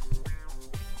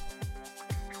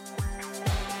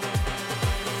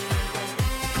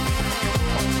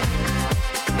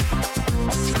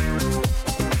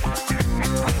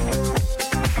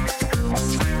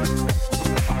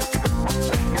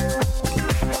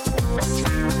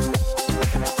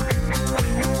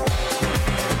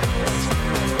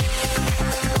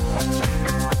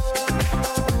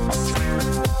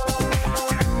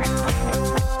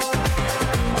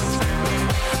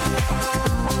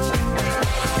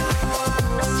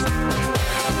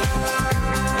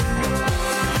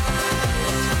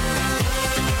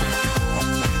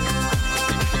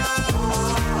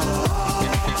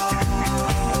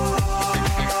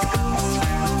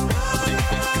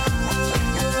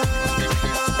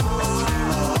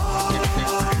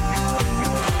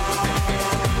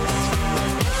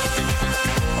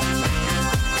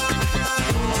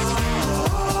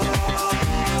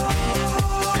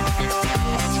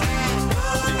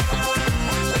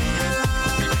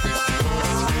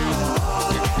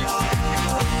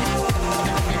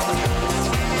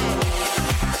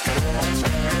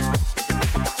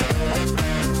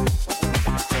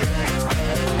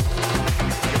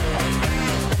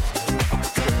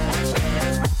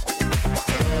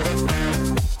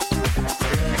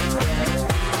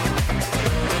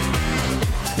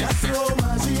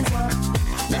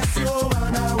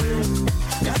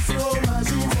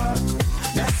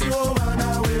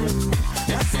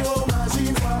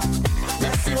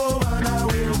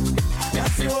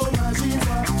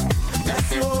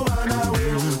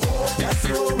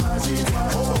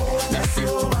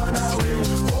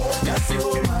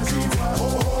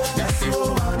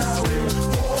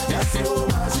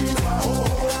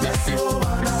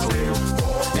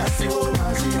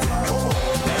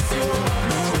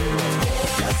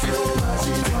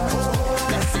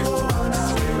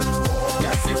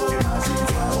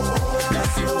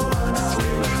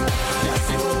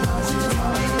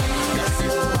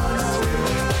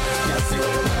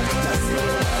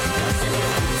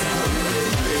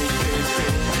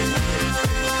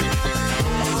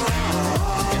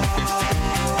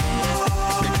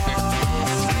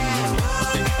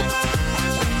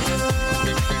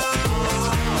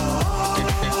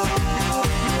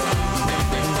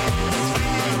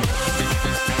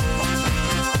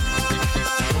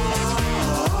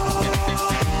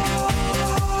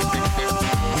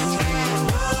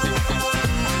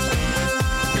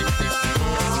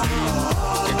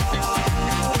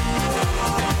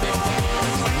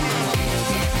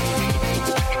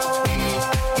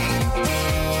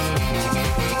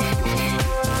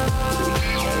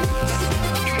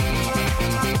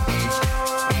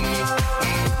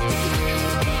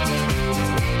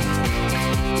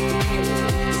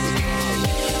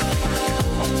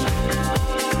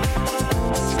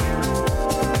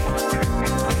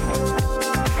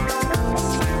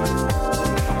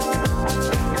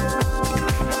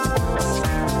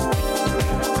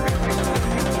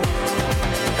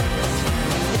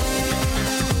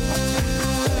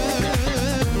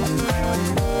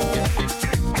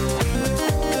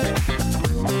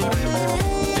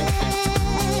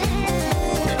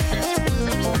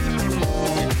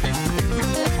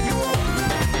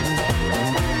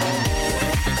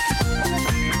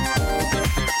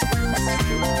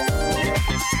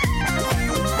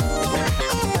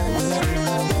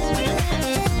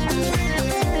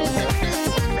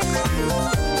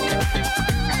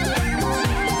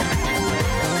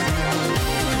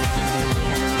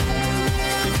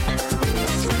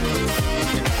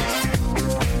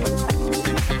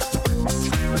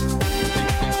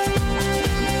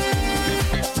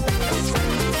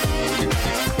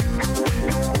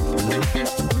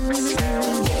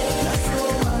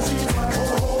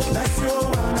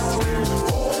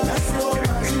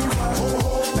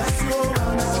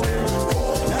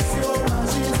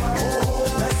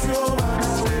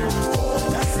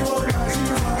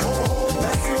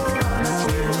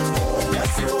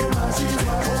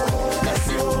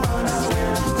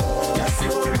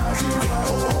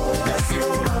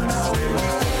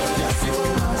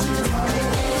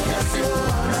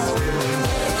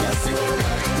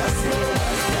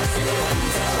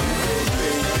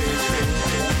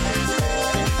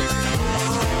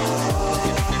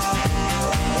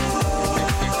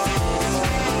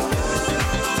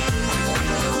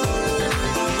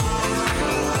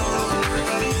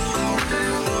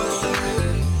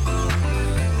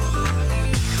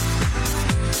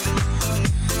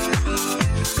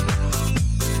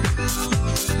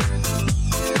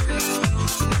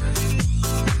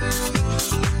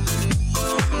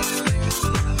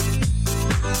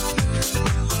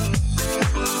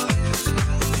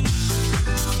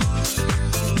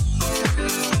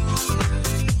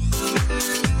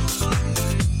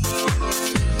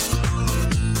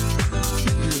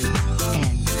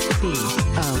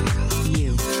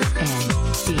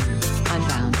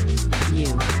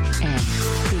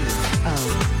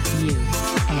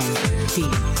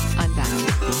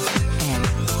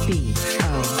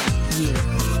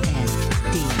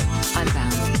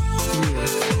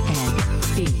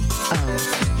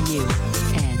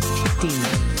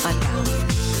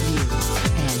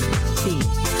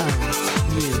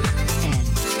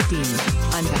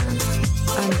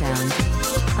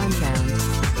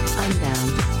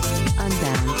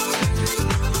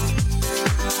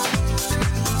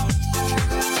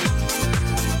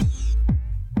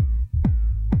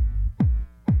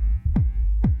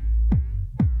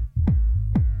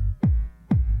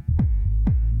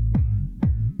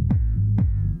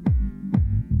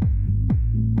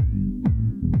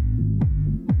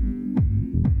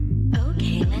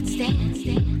 Let's dance.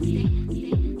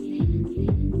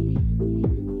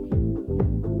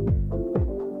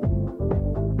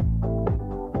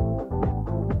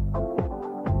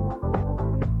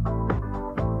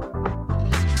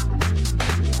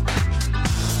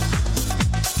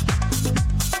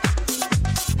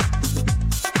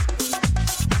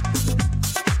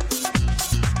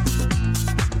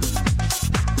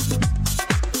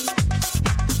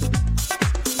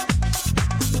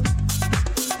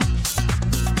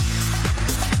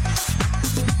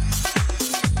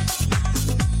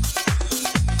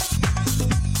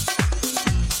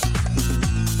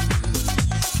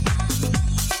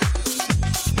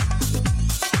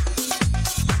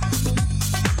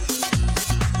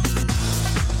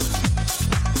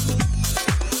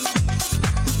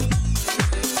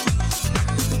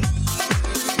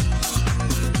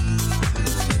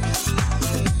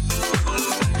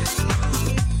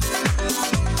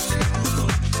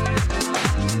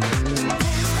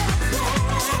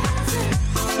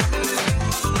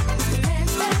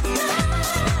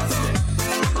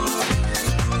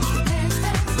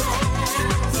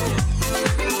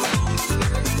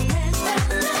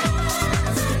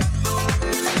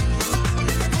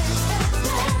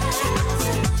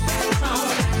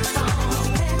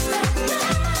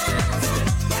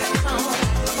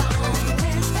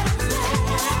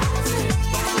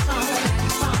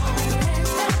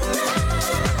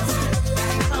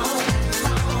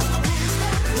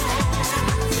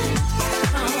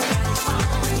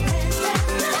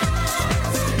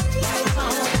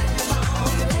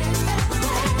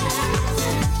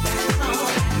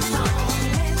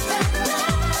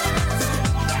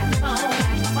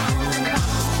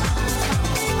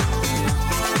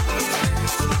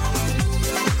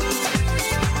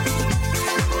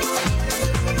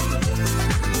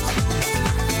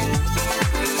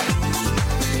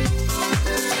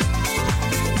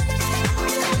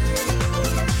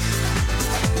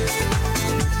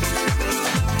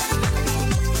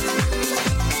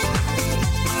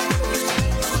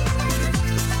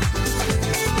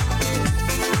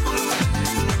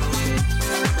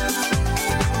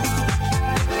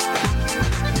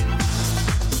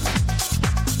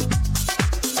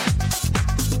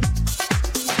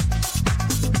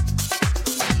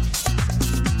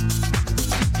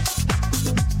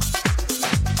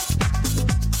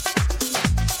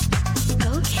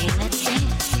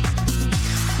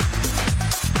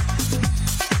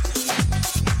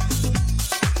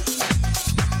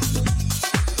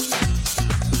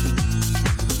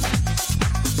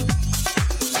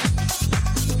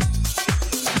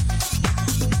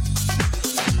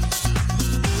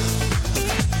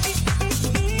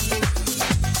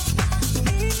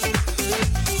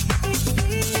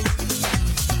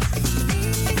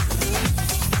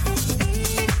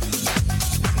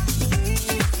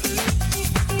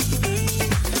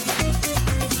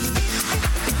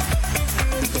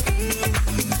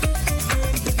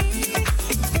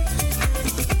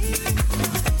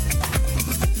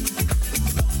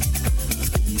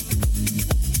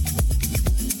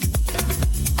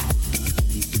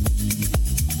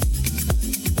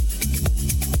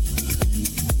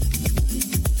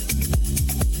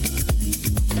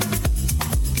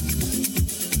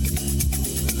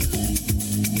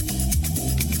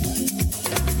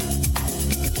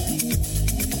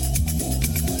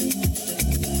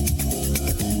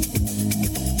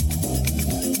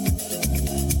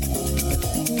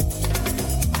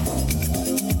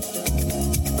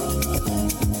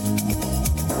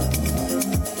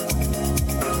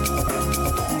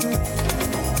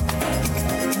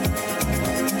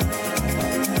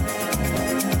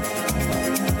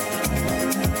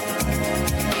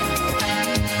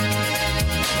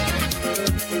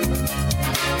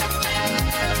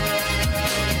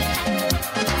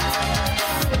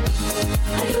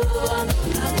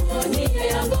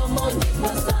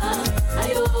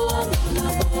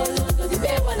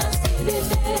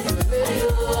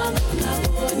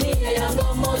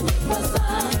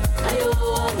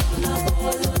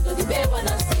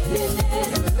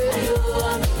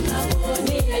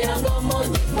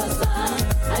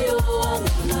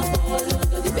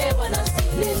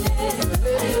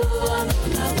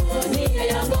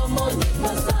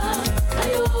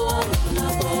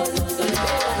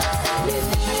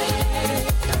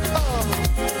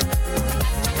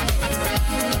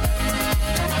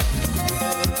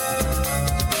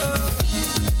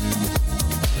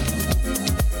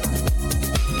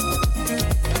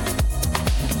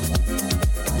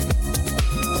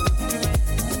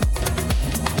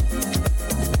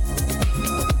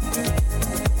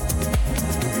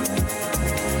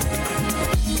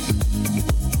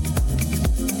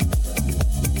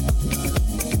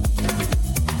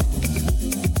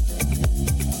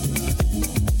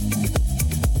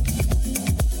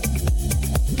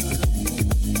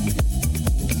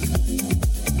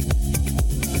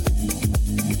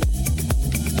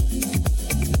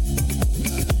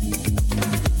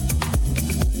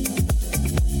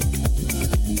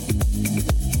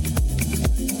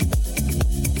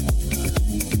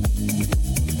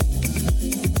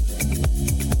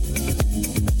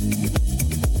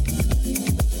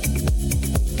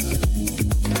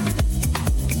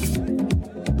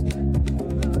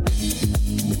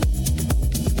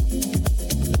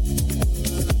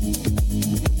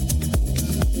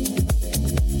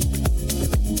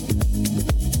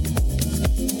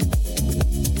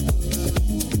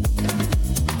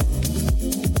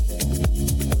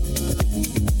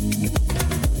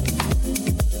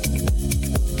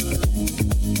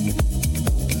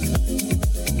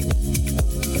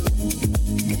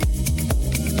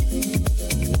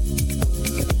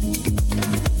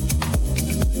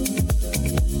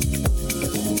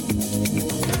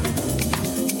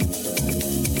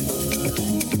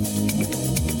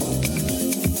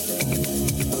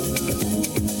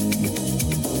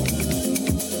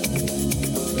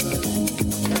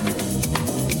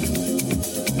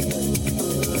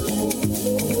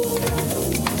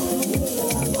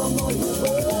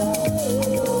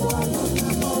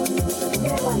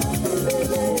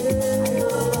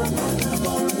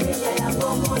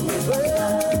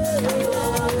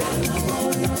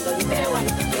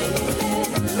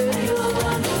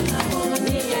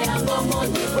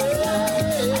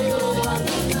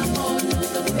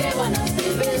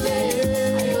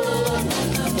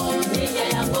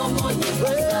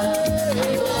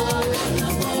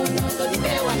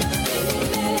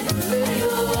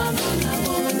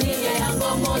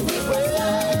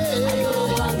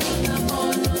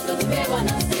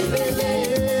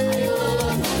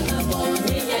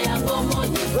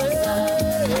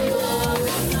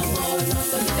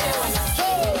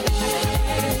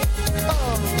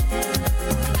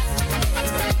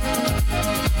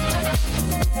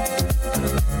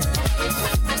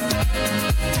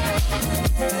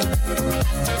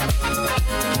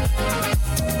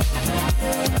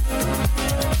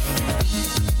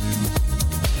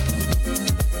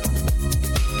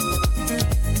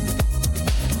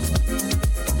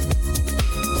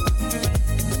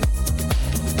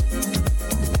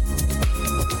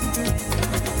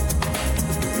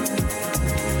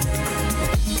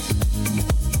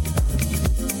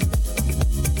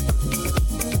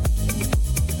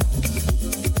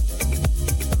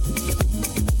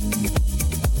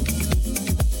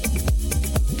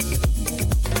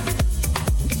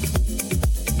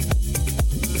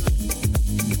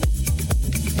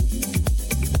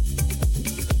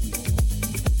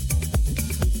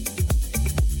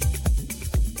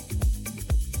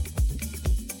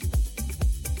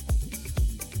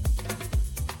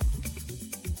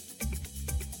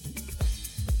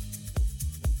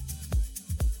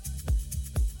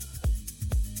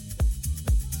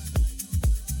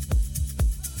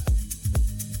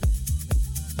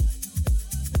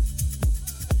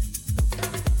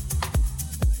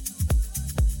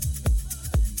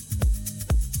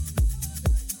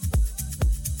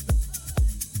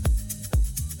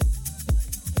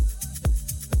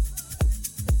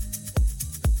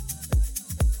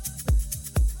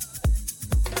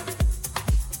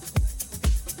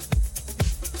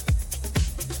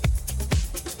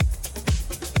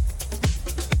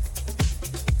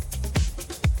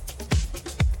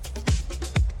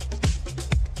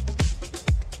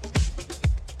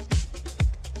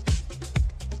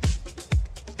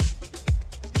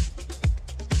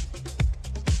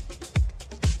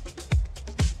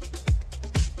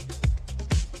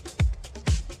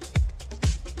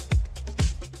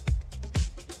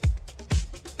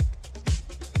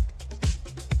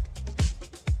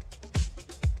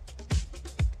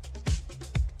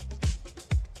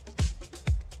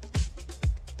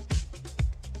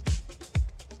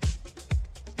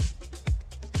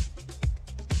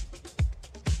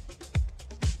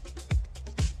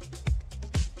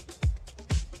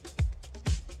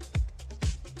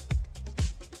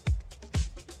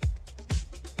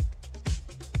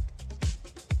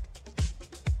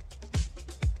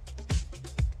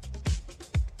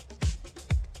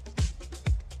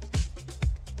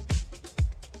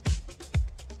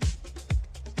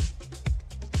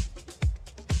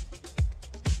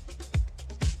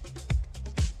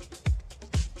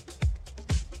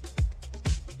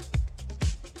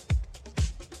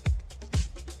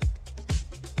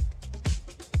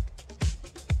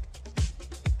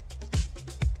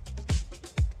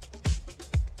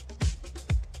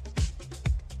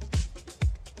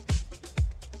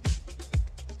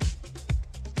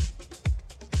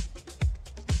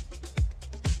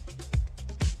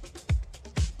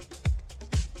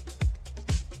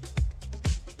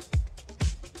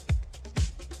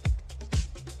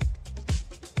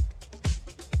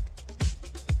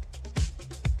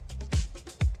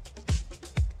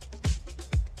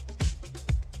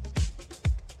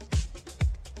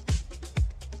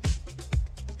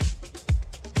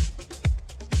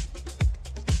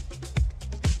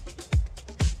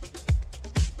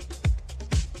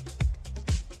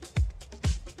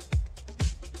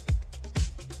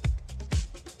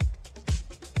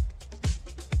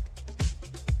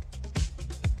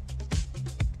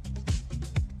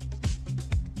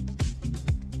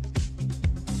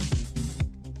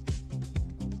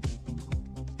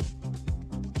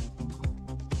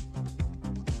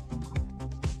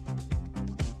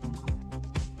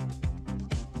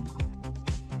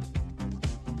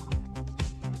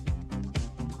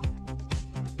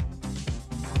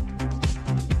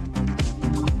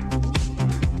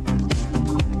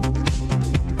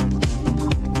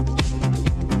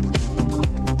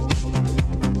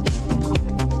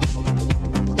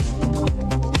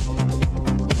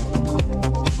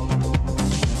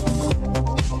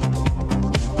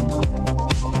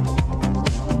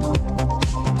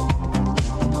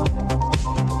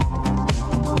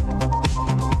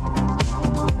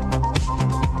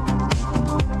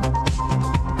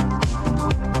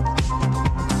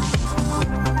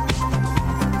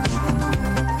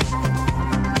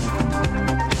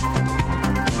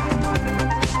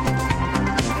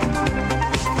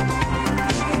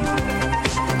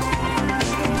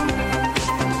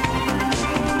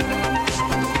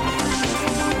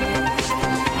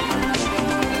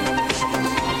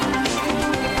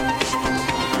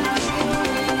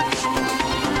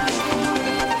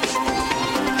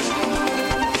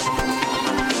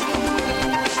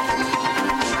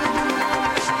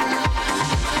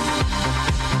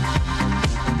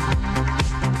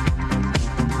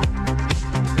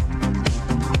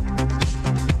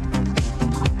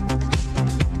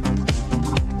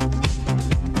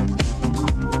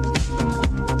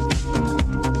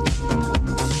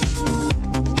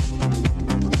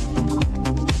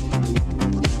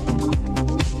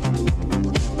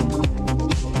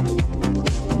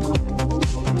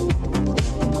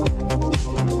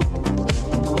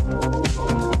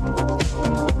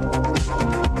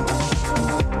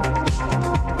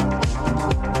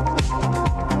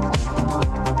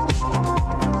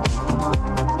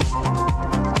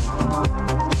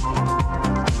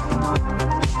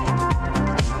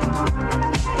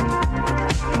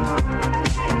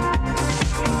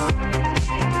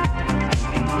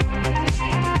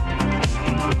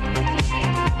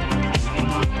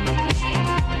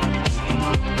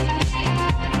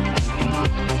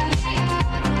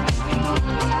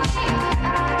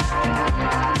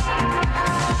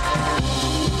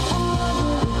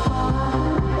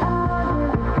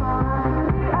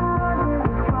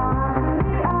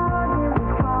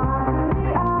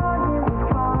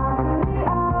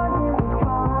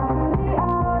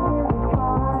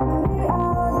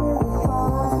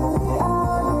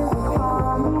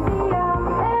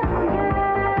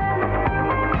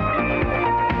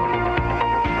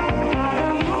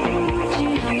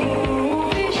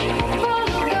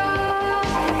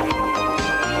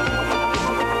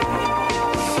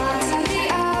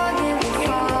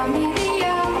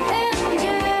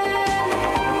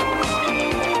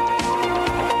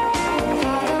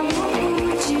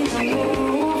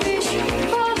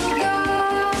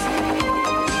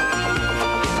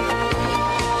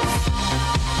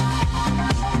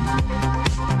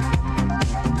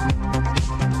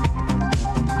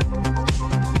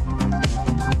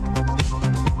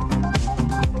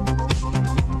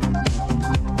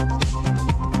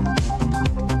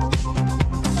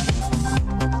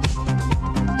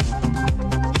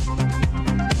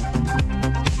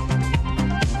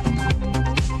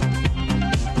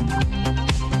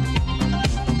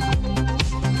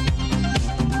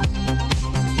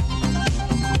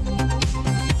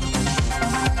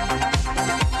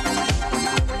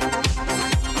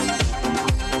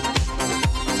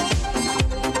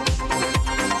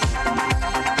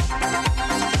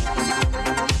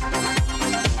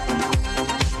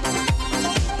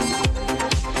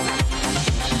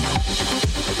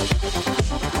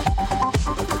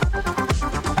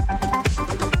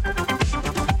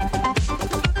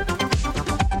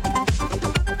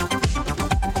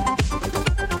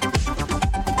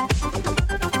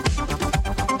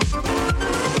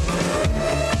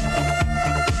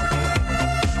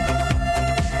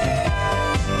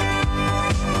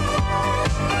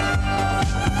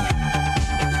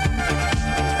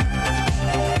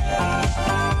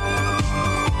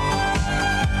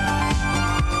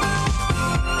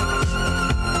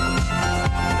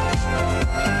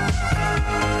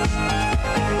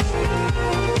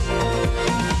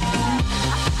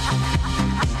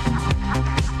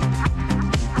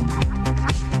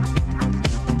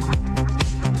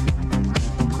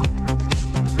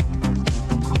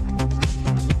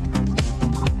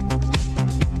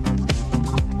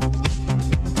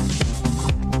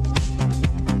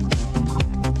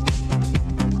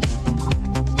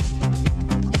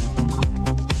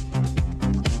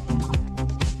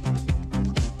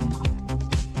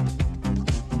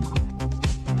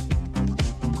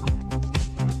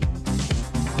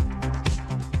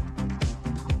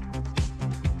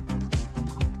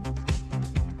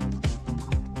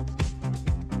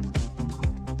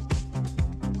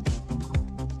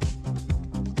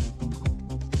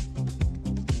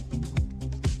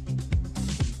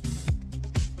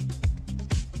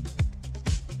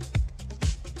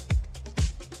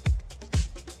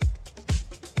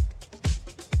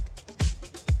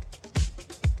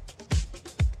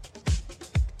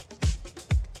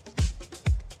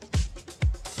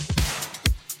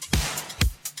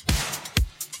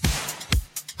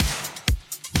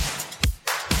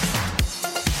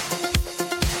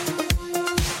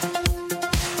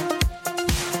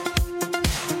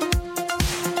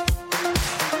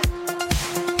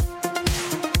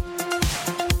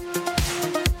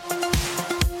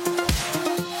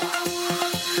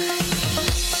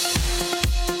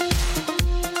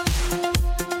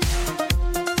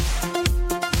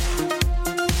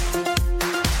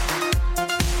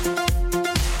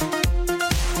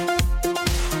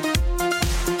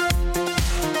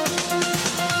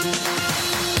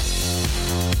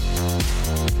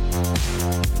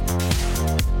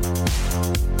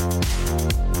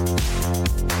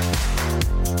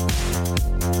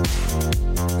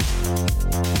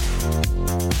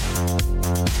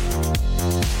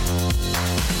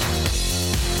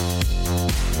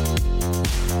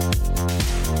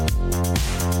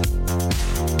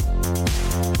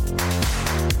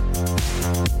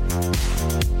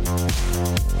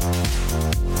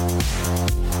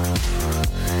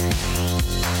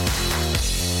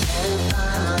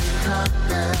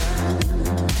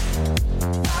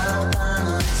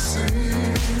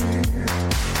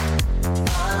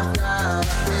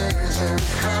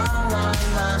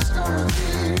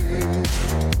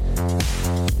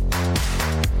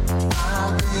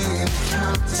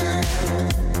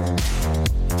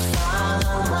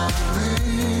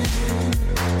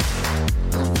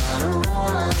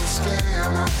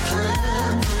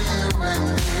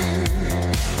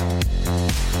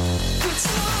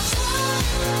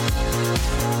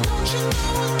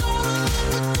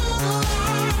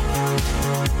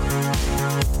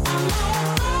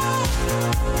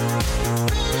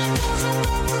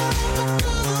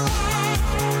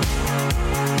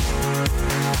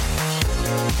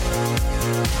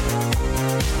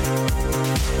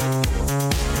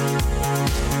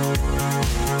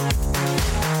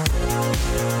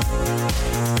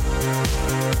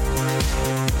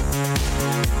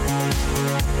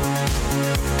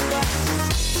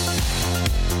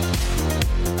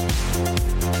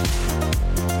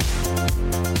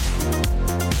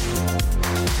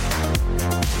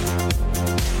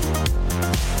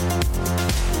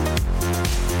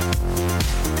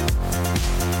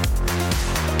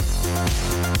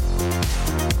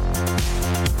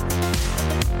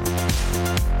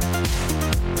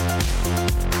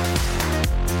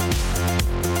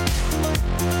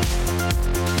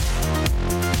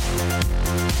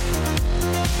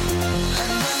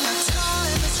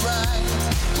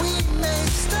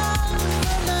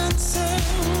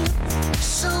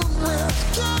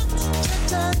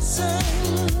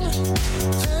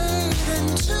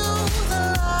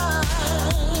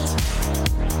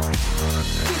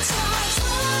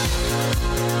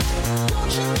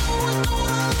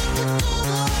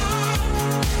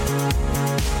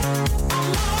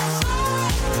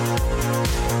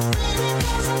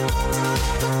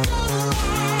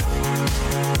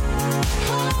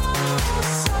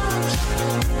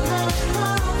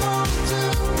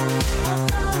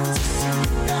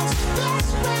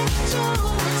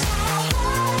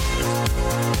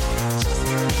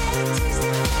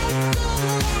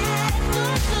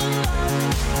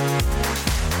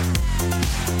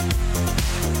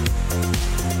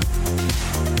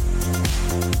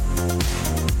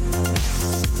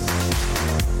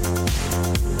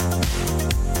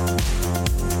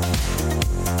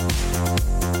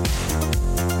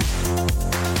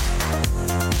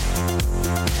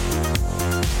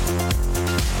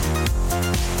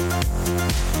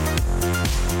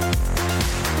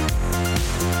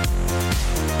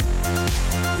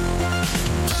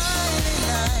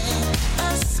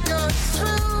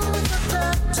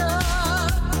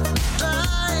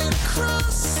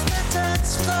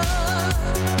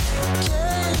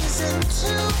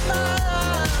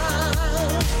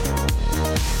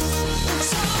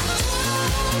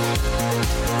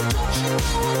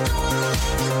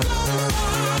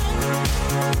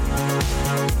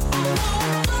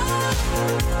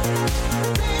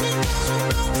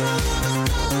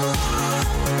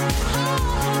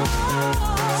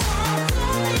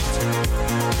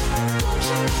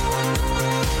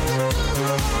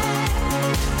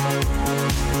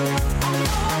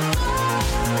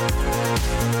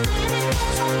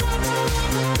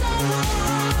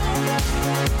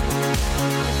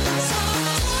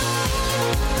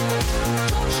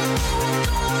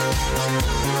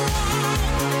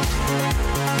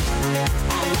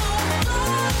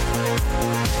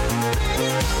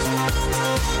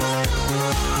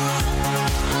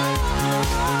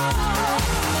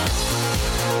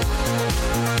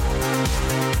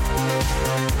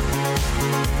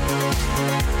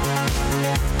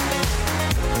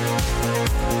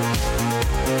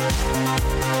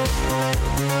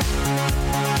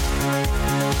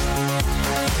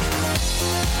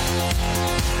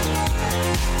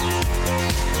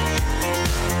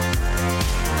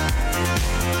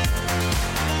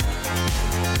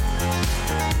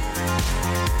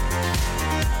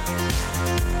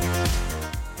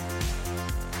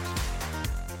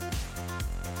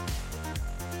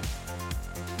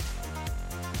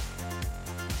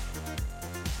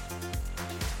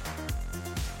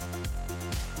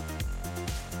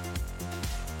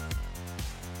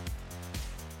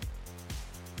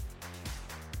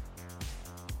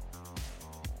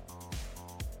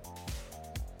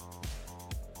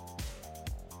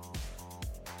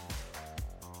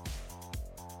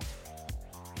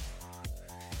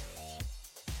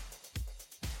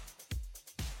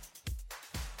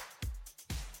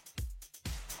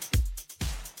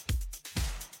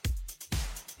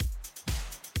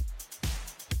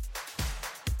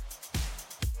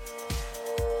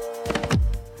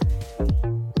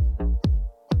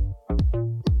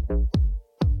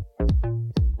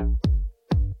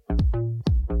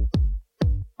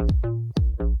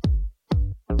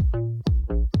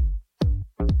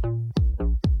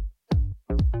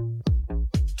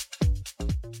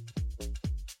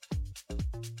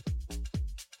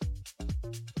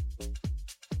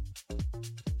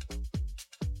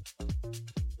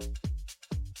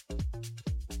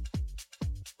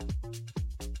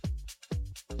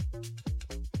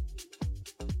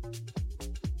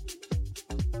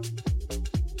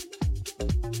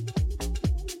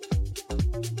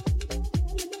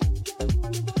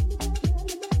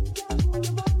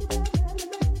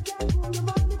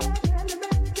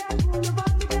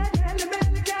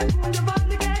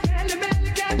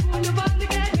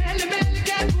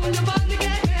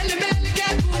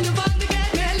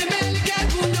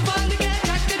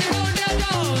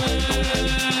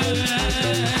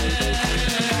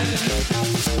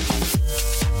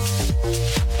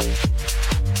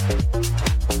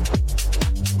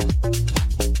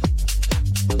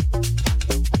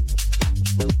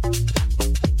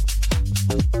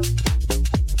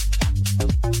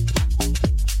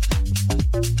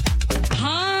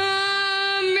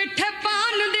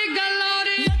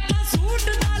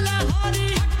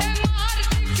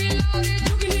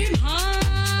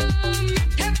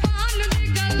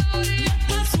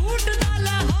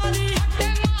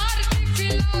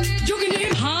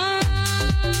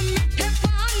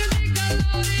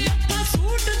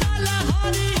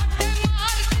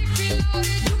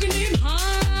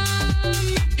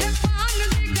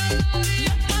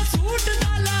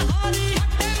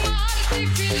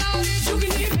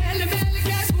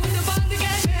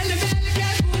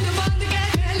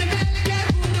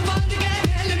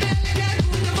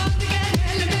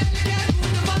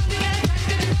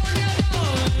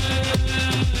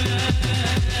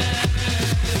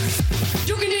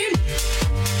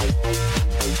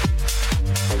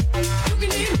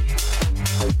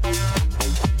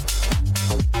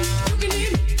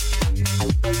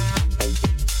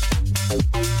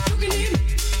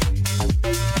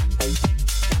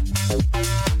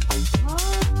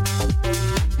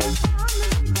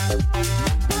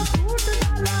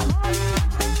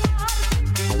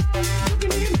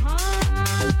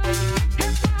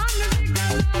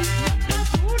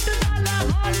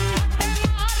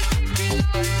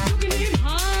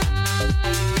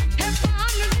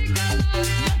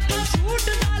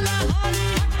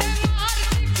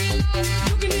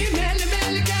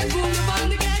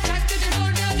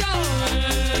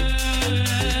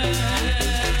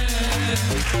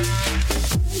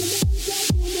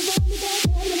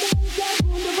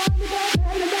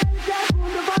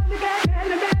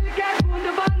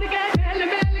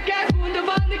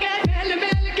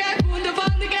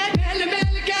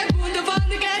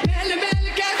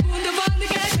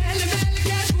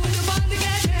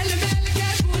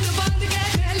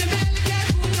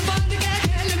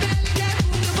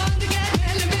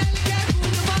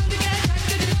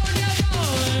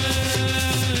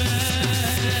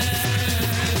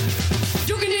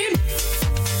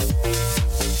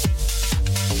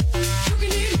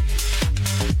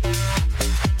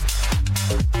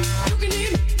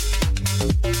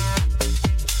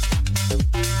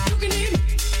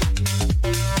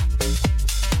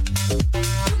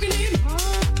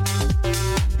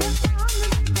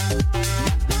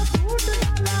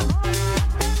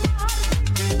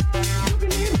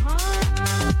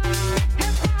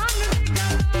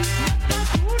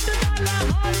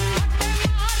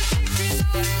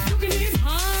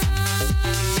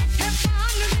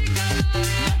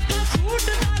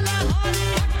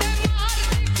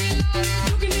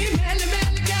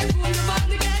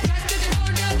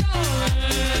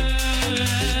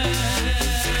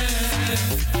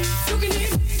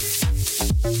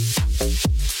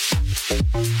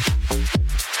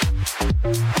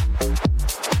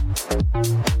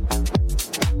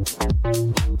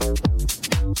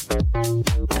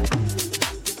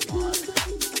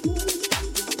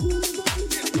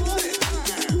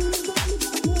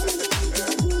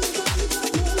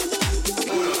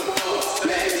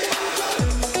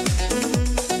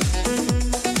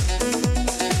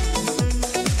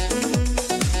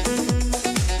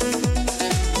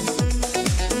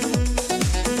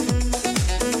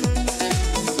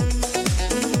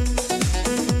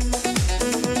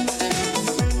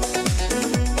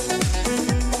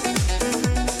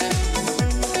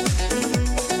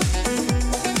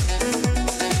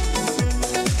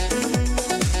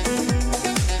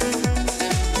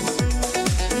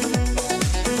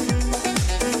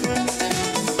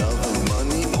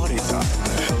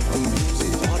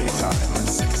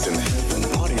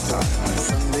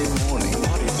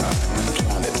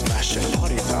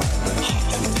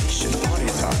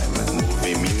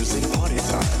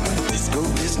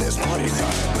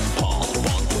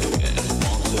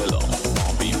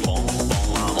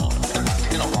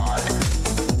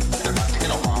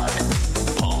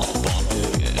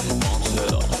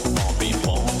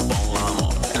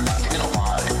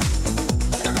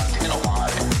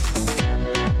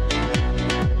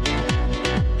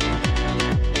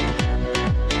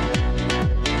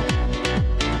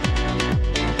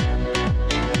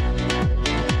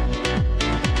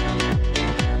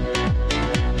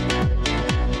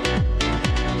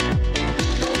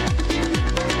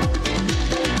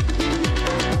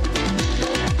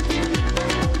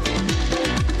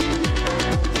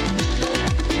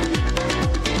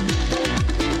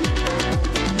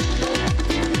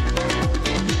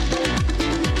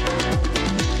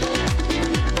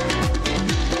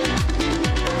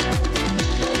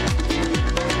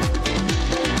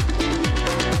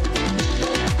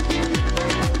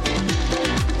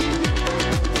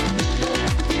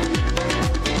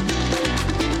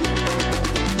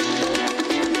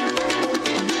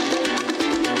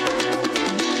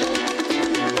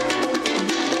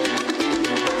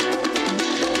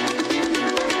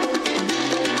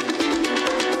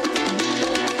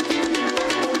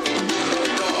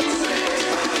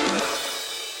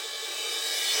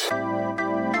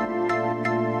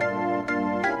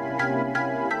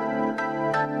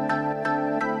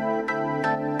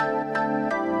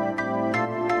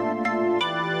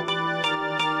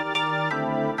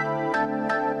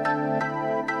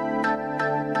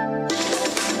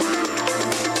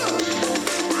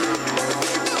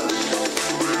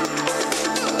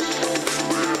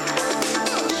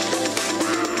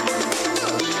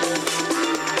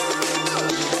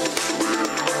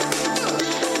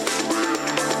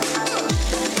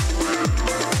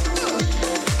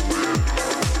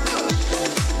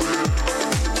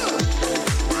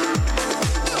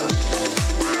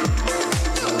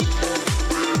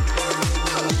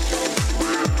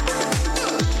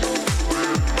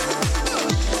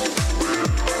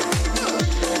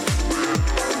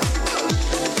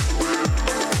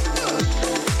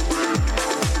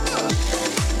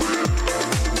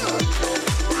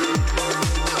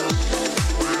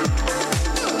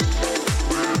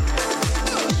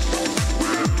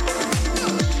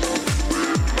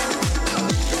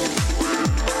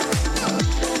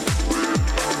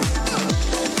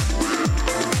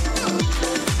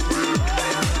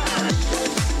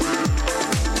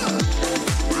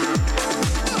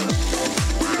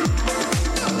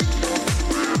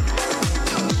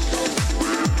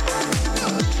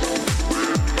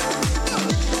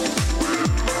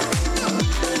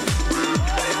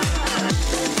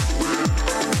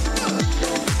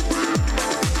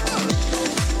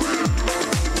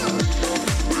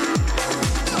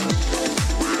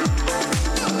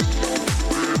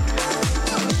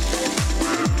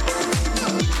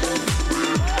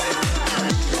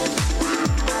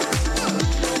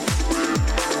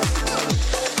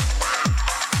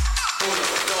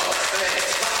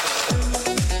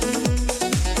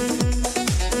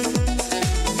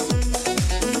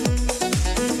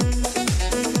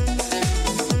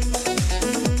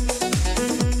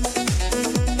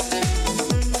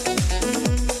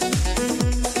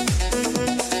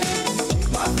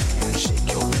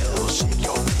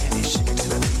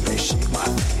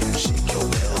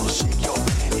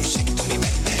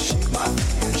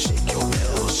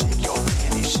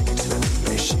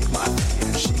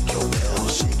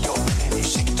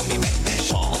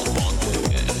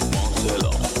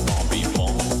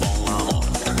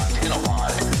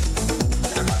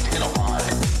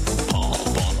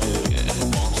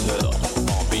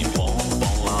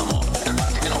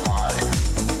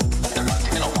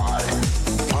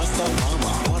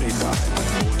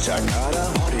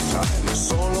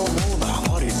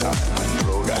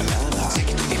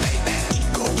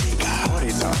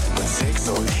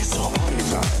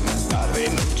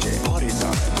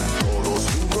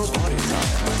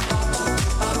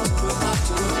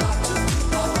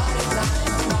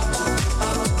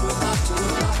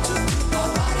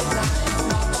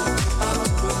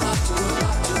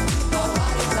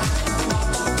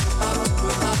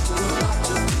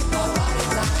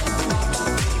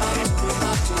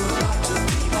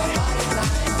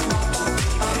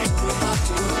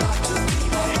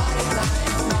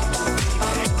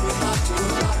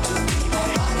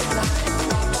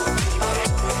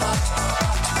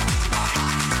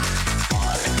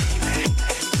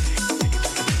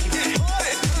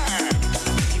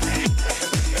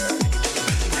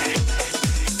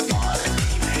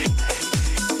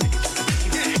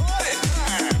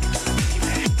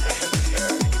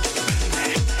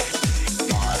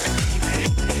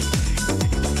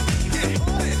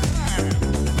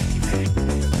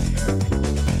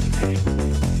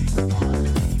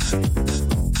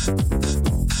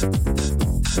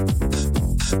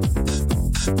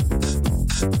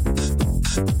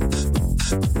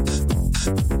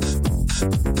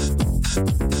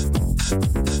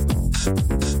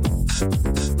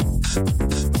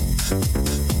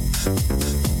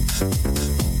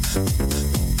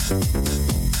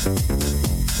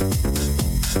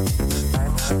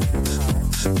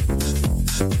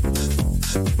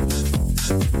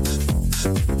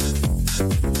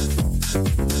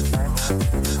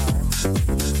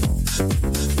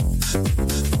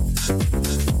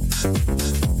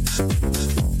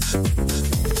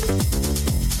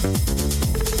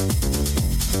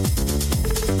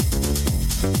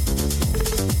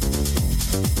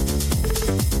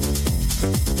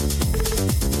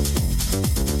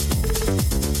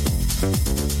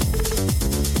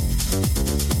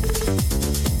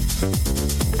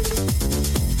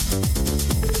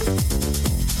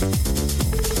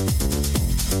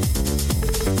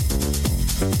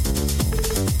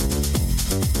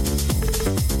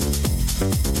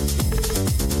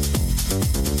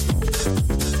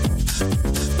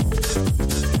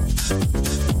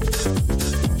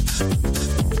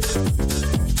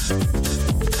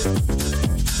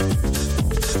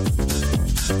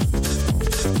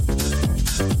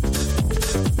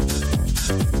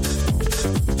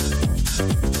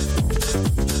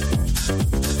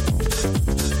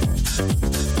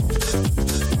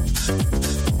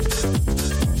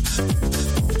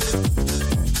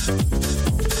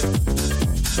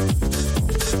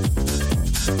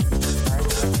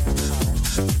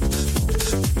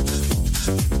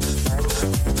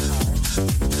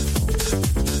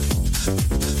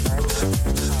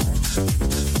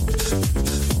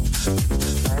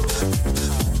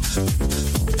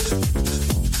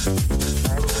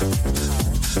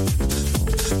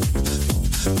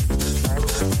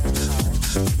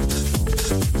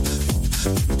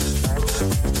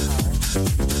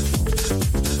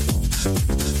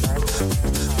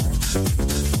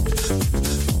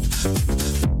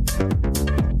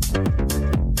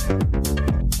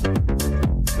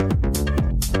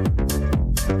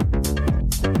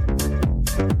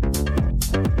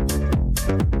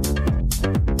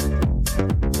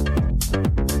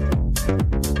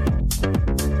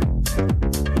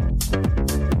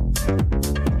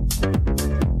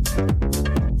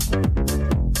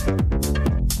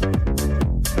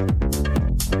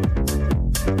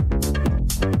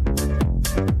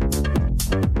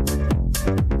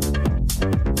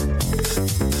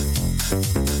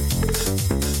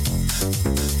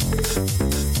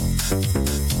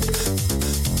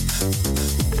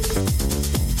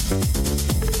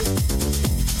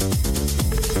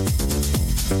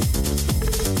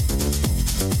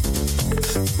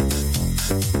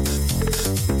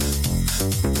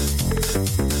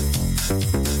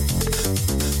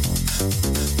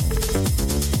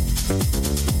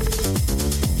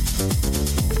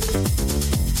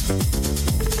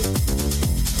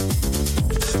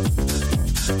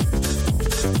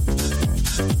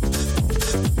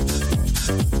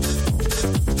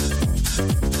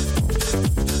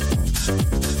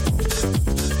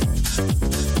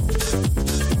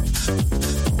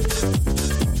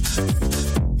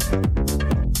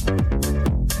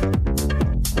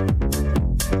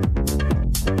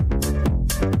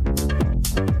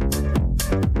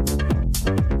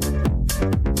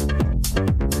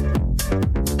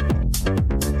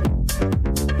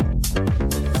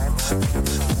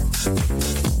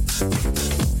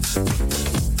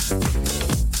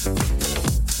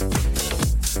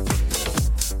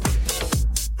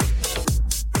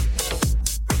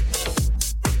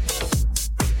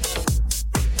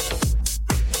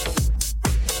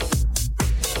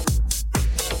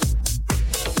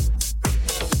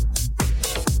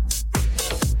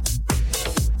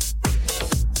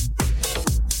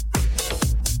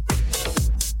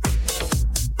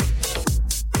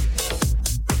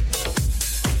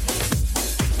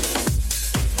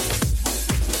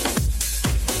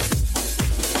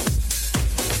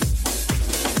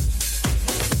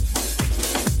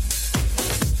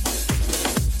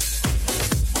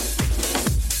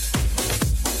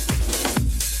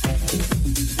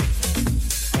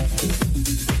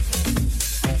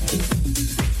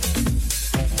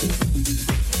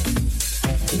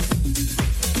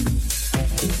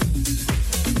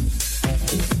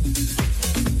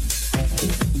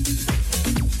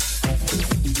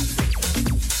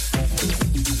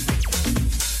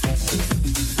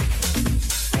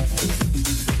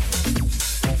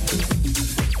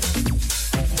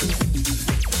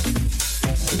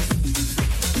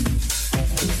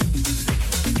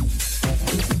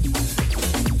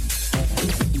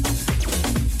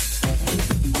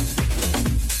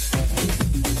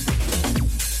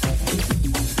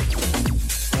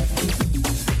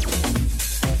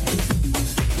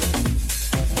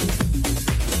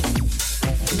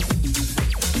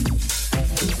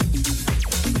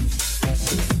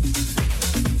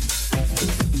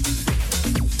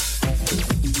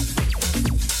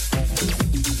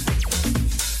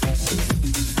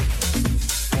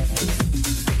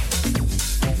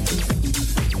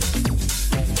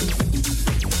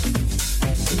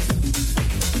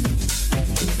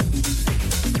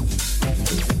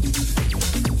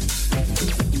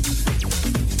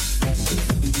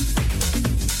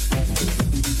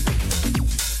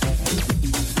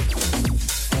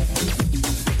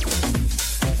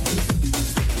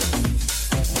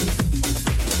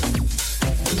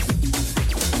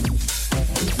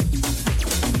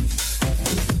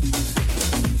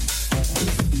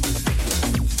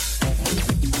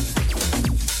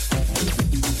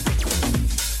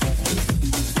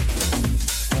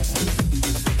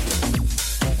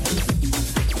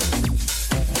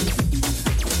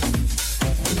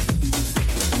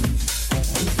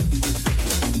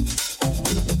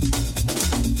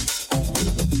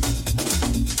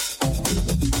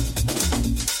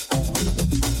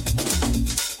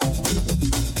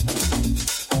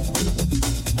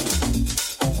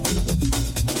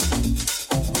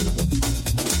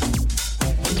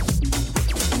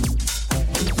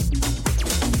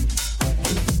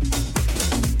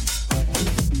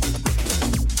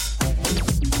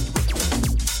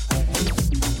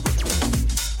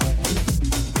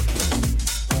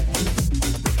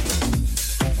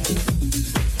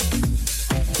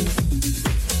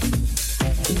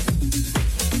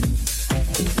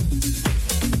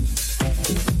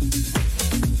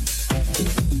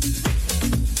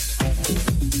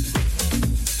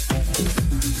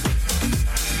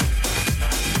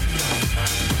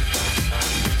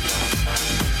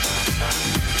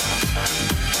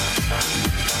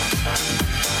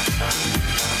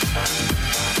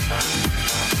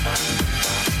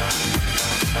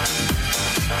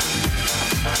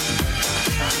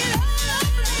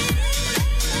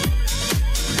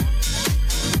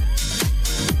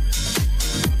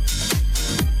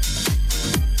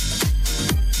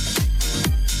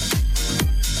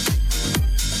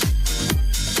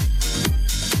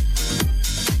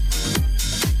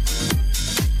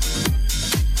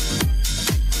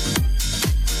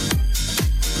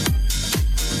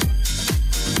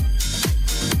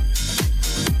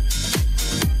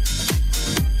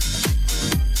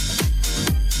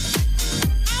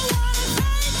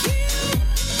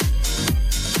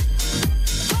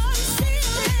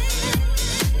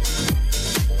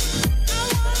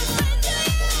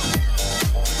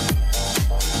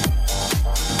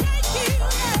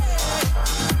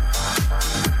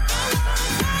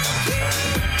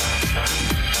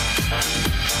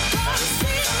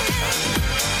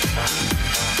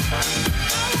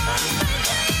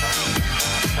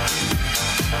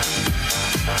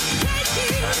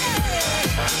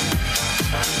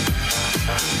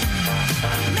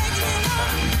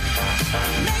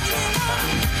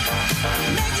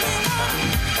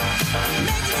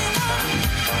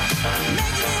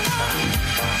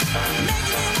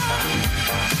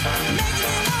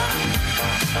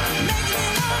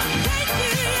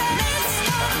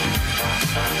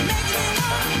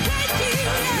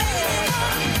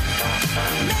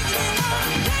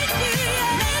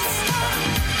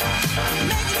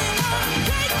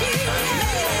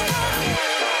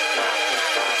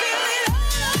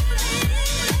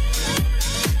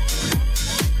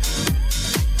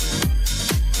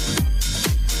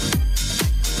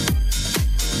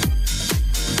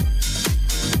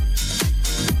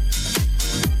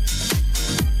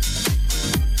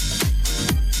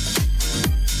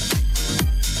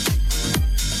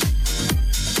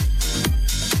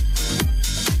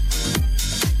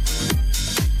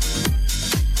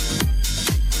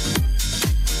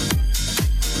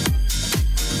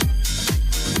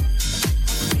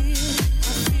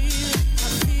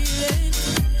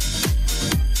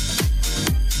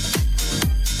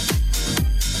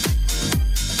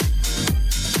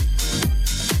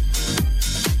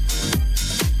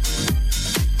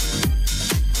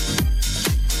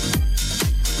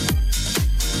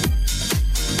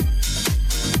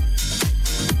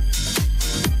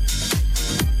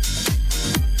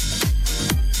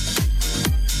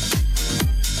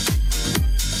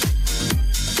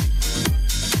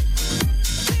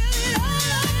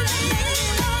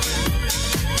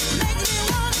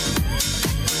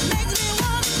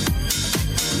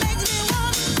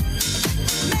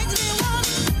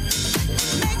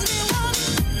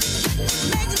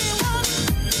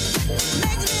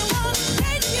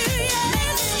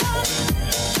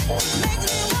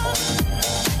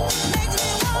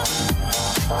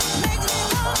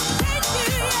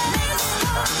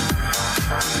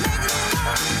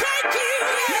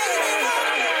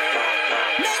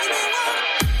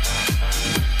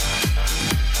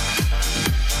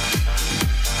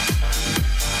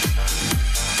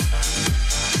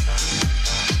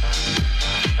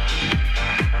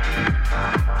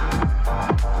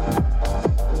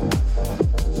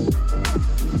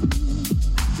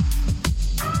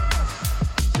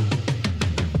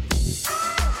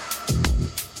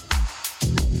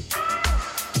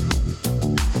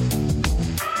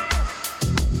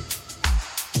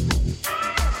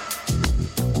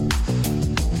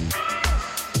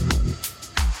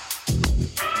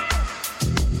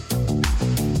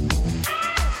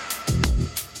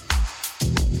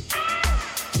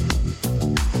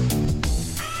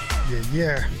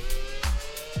 Yeah.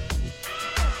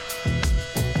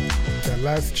 The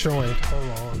last joint,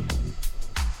 hold on.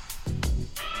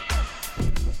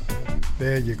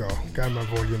 There you go. Got my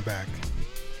volume back.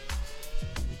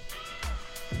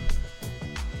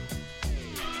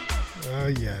 Oh,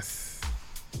 yes.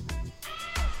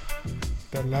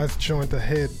 That last joint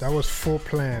ahead, that was full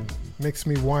plan. Makes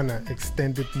me wanna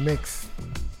extended mix.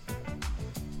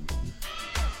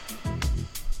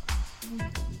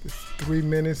 It's 3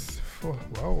 minutes.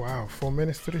 Oh wow, 4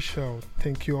 minutes to the show.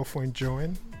 Thank you all for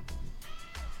enjoying.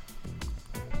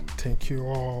 Thank you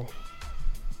all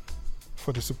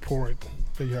for the support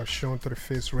that you have shown to the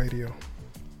Face Radio.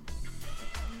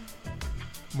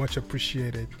 Much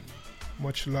appreciated.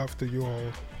 Much love to you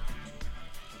all.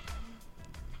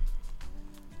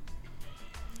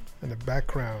 In the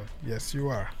background, yes you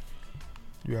are.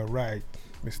 You are right,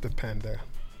 Mr. Panda.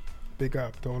 Big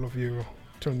up to all of you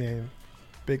tuning in.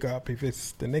 Big up if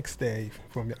it's the next day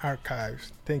from the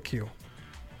archives. Thank you.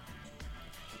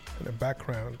 In the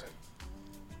background,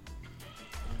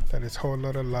 that is Whole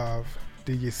Lotta Love,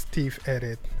 DJ Steve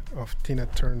edit of Tina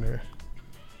Turner.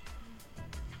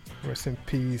 Rest in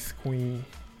peace, Queen.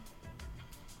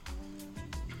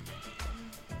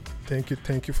 Thank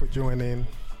you for joining.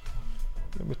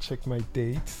 Let me check my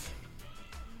dates.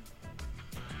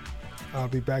 I'll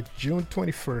be back June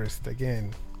 21st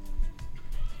again.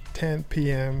 10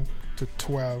 p.m. to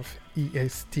 12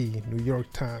 EST, New York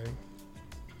time.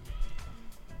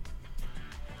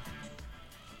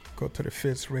 Go to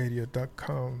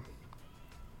thefaceradio.com.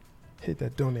 Hit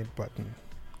that donate button.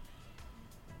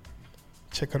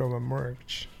 Check out our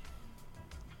merch.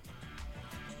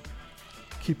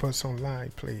 Keep us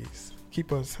online, please.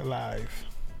 Keep us alive.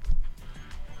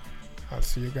 I'll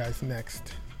see you guys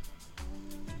next.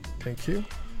 Thank you.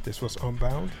 This was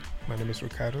Unbound. My name is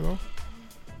Ricardo.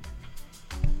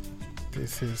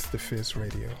 This is the Face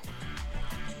Radio.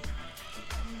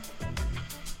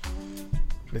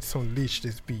 Let's unleash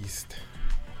this beast.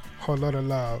 Whole Lotta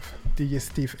Love, DJ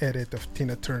Steve edit of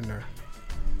Tina Turner.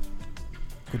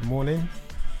 Good morning,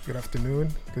 good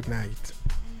afternoon, good night.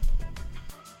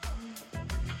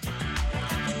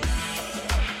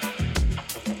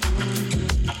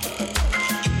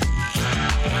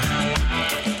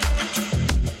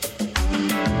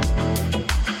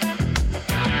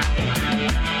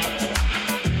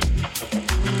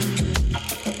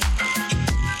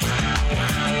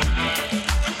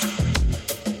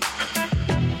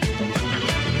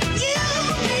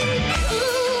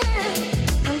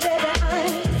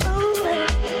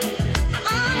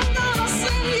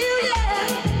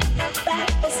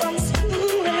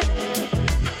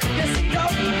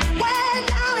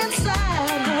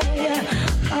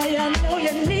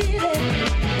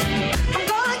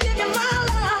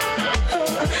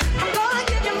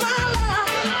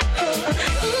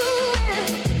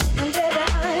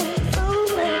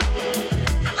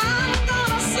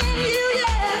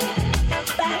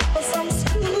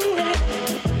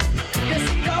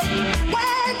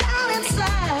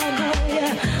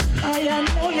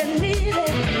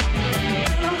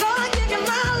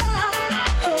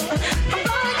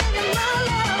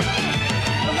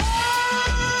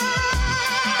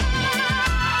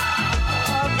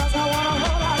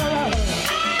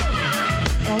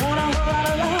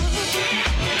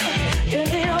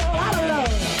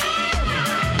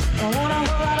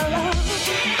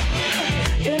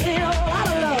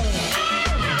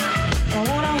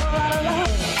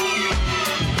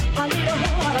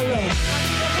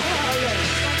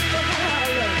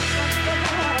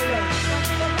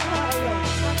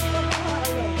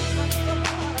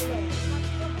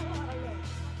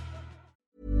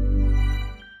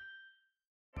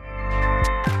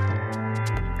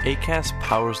 Acast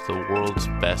powers the world's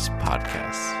best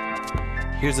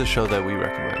podcasts. Here's a show that we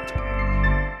recommend.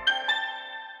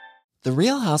 The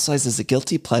Real Housewives is a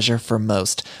guilty pleasure for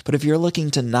most, but if you're looking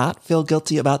to not feel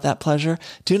guilty about that pleasure,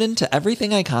 tune in to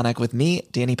Everything Iconic with me,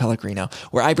 Danny Pellegrino,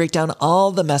 where I break down all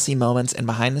the messy moments and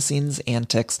behind-the-scenes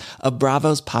antics of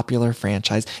Bravo's popular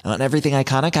franchise. And on Everything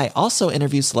Iconic, I also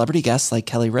interview celebrity guests like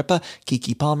Kelly Ripa,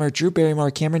 Keke Palmer, Drew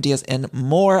Barrymore, Cameron Diaz, and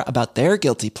more about their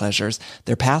guilty pleasures,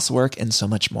 their past work, and so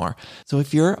much more. So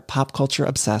if you're pop culture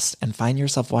obsessed and find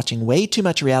yourself watching way too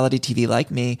much reality TV like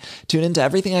me, tune in to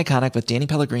Everything Iconic with Danny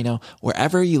Pellegrino,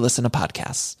 wherever you listen to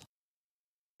podcasts.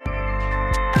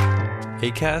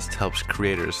 Acast helps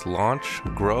creators launch,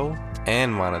 grow,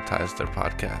 and monetize their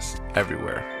podcasts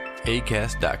everywhere.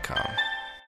 Acast.com.